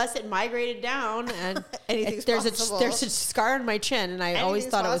 Unless it migrated down and anything's possible. There's a scar on my chin, and I always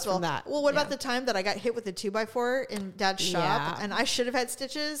thought it was from that. Well, what about the time that I got hit with a 2x4 in Dad's shop and I should have had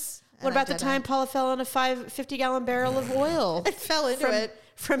stitches? What about the time Paula fell on a 50-gallon barrel of oil? It fell into it.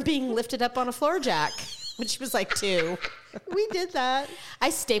 From being lifted up on a floor jack when she was like 2. We did that. I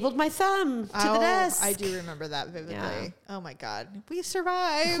stapled my thumb to the desk. I do remember that vividly. Yeah. Oh, my God. We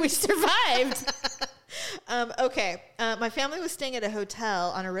survived. We survived. Okay. My family was staying at a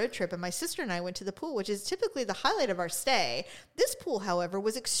hotel on a road trip, and my sister and I went to the pool, which is typically the highlight of our stay. This pool, however,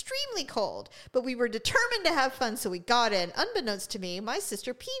 was extremely cold, but we were determined to have fun, so we got in. Unbeknownst to me, my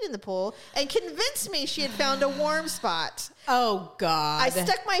sister peed in the pool and convinced me she had found a warm spot. Oh, God. I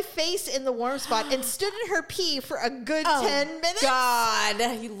stuck my face in the warm spot and stood in her pee for a good 10 minutes.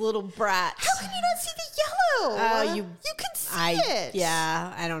 God, you little brat. How can you not see the yellow? You can see it.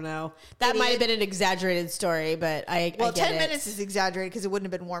 Yeah, I don't know. That might have been an exaggerated story, but I get 10 minutes is exaggerated because it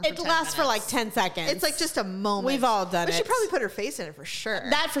wouldn't have been warm for 10 minutes. It lasts for like 10 seconds. It's like just a moment. We've all done it. But she probably put her face in it for sure.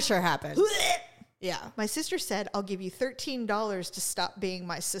 That for sure happened. Yeah. My sister said, I'll give you $13 to stop being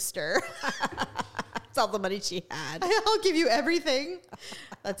my sister. That's all the money she had. I'll give you everything.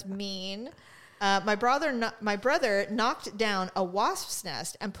 That's mean. My brother knocked down a wasp's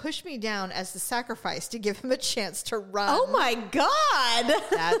nest and pushed me down as the sacrifice to give him a chance to run. Oh my God.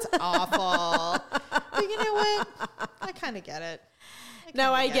 That's awful. But you know what? I kind of get it.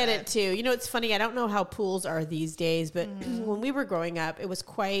 I get it too. You know, it's funny. I don't know how pools are these days, but when we were growing up, it was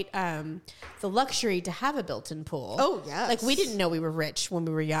quite the luxury to have a built-in pool. Oh, yes. Like, we didn't know we were rich when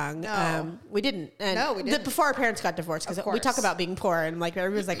we were young. No. We didn't. And No, we didn't. Before our parents got divorced, because we talk about being poor, and like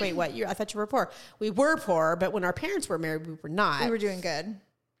everyone's like, wait, what? I thought you were poor. We were poor, but when our parents were married, we were not. We were doing good.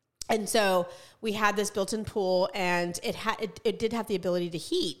 And so we had this built-in pool, and it did have the ability to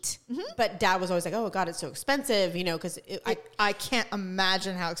heat. But Dad was always like, "Oh God, it's so expensive," you know, because I can't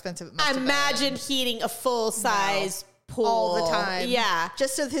imagine how expensive it must have been. imagine heating a full-size pool all the time. Yeah,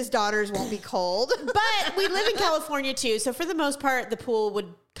 just so his daughters won't be cold. but we live in California too, so for the most part, the pool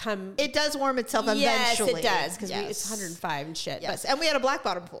would come. It does warm itself Yes, eventually. it does, because it's 105 and shit. Yes, But and we had a black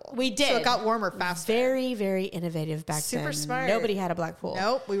bottom pool. we did. So it got warmer faster. Very, very innovative back then. Super smart. Nobody had a black pool.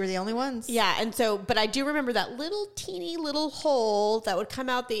 Nope, we were the only ones. Yeah, and so, but I do remember that little teeny little hole that would come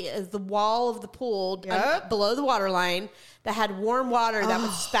out the wall of the pool below the water line that had warm water that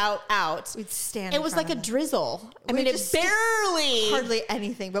would spout out. We'd stand. It was like a drizzle. I mean, it barely, hardly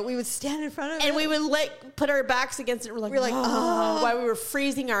anything, but we would stand in front of it, and we would put our backs against it. We're like, while we were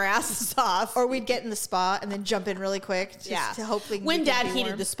freezing our asses off, or we'd get in the spa and then jump in really quick. To hopefully when Dad heated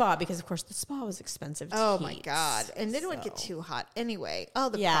warm. the spa, because of course the spa was expensive. Oh to my heat. God! And then it would get too hot anyway. Oh,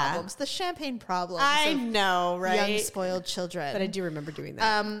 the problems, the champagne problems. I know, right? Young spoiled children. But I do remember doing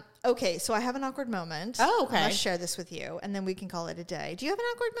that. Okay, so I have an awkward moment. Oh, okay. I'm gonna share this with you, and then we can call it a day. Do you have an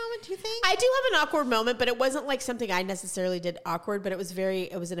awkward moment? Do you think? I do have an awkward moment, but it wasn't like something I necessarily did awkward, but it was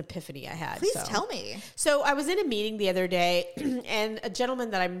an epiphany I had. Please tell me. So I was in a meeting the other day, and a gentleman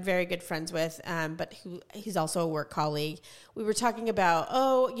that I'm very good friends with, but he's also a work colleague. We were talking about,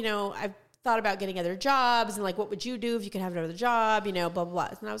 I've thought about getting other jobs, and like, what would you do if you could have another job, blah, blah, blah.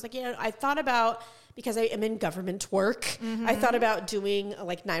 And I was like, I thought about, because I am in government work, I thought about doing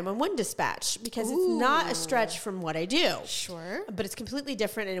like 911 dispatch, because it's not a stretch from what I do. Sure. But it's completely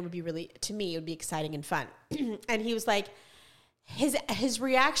different, and it would be to me, it would be exciting and fun. And he was like, his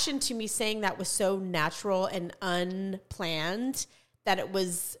reaction to me saying that was so natural and unplanned that it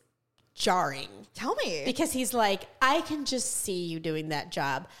was jarring. Tell me. Because he's like, I can just see you doing that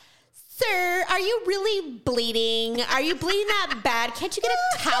job. Sir, are you really bleeding? Are you bleeding that bad? Can't you get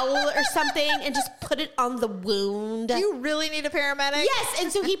a towel or something and just put it on the wound? Do you really need a paramedic? Yes.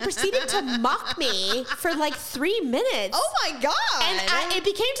 And so he proceeded to mock me for like 3 minutes. Oh my God. And it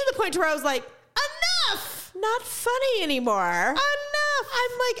became to the point where I was like, enough. Not funny anymore. Enough.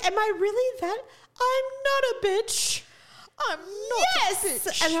 I'm like, am I really that? I'm not a bitch. I'm not a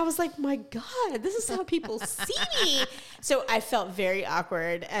bitch. And I was like, my God, this is how people see me. So I felt very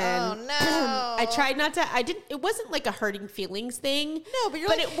awkward. And oh no. I tried not to, it wasn't like a hurting feelings thing. No, but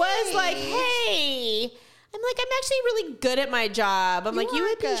it was like, hey, I'm actually really good at my job. I'm like, you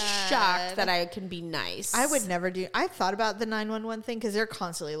would be shocked that I can be nice. I would never do. I've thought about the 911 thing because they're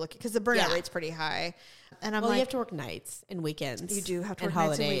constantly looking, because the burnout rate's pretty high. And I'm you have to work nights and weekends. You do have to work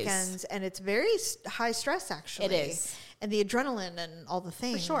holidays. nights and weekends. And it's very high stress, actually. It is. And the adrenaline and all the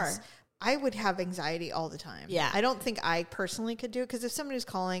things. For sure. I would have anxiety all the time. Yeah. I don't think I personally could do it, because if somebody's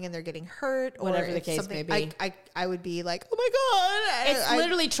calling and they're getting hurt, or whatever the case may be, I would be like, oh my God. It's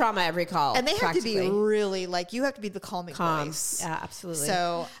literally trauma every call. And they have to be really you have to be the calming voice. Yeah, absolutely.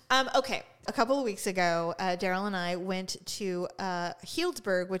 So, okay. A couple of weeks ago, Daryl and I went to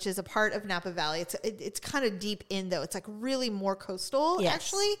Healdsburg, which is a part of Napa Valley. It's kind of deep in, though. It's like really more coastal,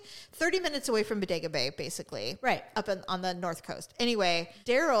 actually. 30 minutes away from Bodega Bay, basically. Right. Up on the north coast. Anyway,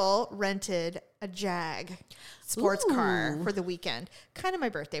 Daryl rented a Jag sports car for the weekend. Kind of my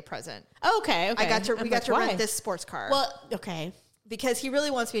birthday present. Okay. We got to rent this sports car. Well, okay. Because he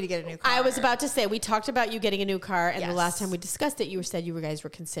really wants me to get a new car. I was about to say, we talked about you getting a new car, and the last time we discussed it, you said you guys were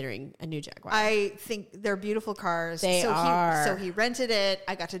considering a new Jaguar. I think they're beautiful cars. They are. So he rented it.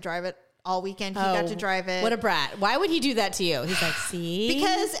 I got to drive it all weekend. He got to drive it. What a brat. Why would he do that to you? He's like, see?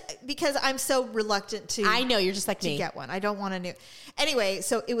 Because I'm so reluctant to... I know, you're just like me. To get one. I don't want a new... Anyway,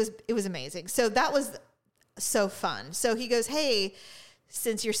 so it was amazing. So that was so fun. So he goes, hey,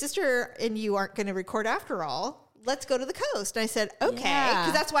 since your sister and you aren't going to record after all, let's go to the coast. And I said, okay.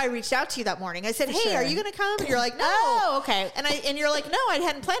 Because that's why I reached out to you that morning. I said, hey, are you going to come? And you're like, no. Oh, okay. And you're like, no, I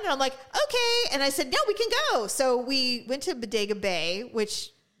hadn't planned it. I'm like, okay. And I said, no, we can go. So we went to Bodega Bay,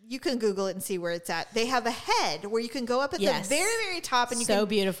 which You can Google it and see where it's at. They have a head where you can go up at the very, very top, and you so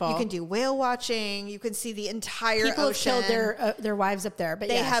beautiful. You can do whale watching. You can see the entire People ocean. have killed their wives up there, but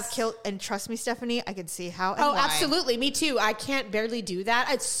they have killed. And trust me, Stephanie, I can see how. And why. Absolutely, me too. I can't barely do that.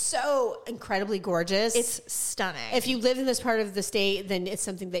 It's so incredibly gorgeous. It's stunning. If you live in this part of the state, then it's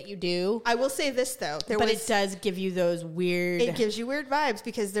something that you do. I will say this though, it does give you those weird. It gives you weird vibes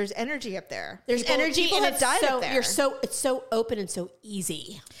because there's energy up there. There's energy, people and have died up there. It's so open and so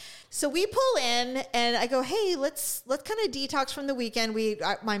easy. So we pull in, and I go, "Hey, let's kind of detox from the weekend."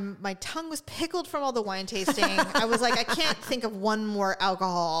 My tongue was pickled from all the wine tasting. I was like, I can't think of one more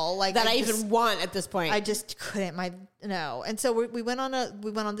alcohol like that I even want at this point. I just couldn't. No. And so we went on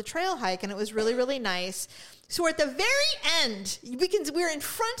the trail hike, and it was really, really nice. So we're at the very end. We're in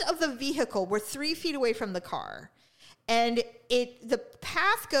front of the vehicle. We're 3 feet away from the car. And the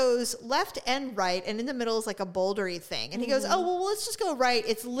path goes left and right, and in the middle is like a bouldery thing. And he goes, "Oh, well, let's just go right.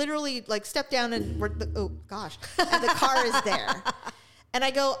 It's literally like step down and and the car is there." And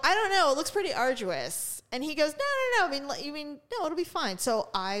I go, "I don't know. It looks pretty arduous." And he goes, "No. I mean, no, it'll be fine." So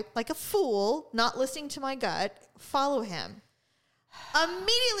I, like a fool, not listening to my gut, follow him.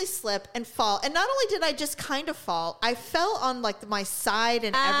 Immediately slip and fall. And not only did I just kind of fall, I fell on like my side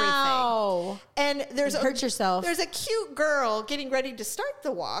and everything. And hurt yourself. There's a cute girl getting ready to start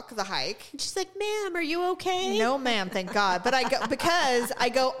the hike. And she's like, "Ma'am, are you okay?" No, ma'am, thank God. But I told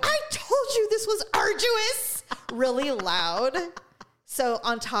you this was arduous, really loud. So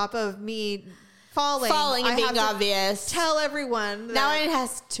on top of me falling and being obvious, tell everyone that now it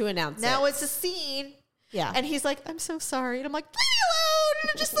has to announce now it's a scene. Yeah. And he's like, "I'm so sorry." And I'm like, "Leave me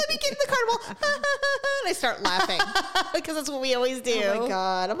alone. Just let me get in the car." And I start laughing. Because that's what we always do. Oh my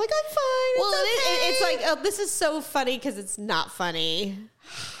God. I'm like, "I'm fine." Well, it's like, oh, this is so funny because it's not funny.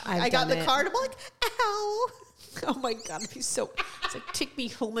 I got in the car and I'm like, "Ow." Oh my God. It's like, take me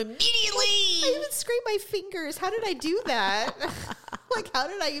home immediately. I even scraped my fingers. How did I do that? Like, how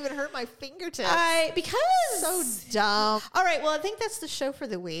did I even hurt my fingertips? Because so dumb. All right. Well, I think that's the show for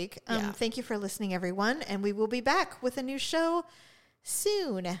the week. Yeah. Thank you for listening, everyone. And we will be back with a new show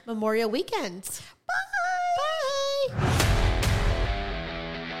soon. Memorial weekend. Bye.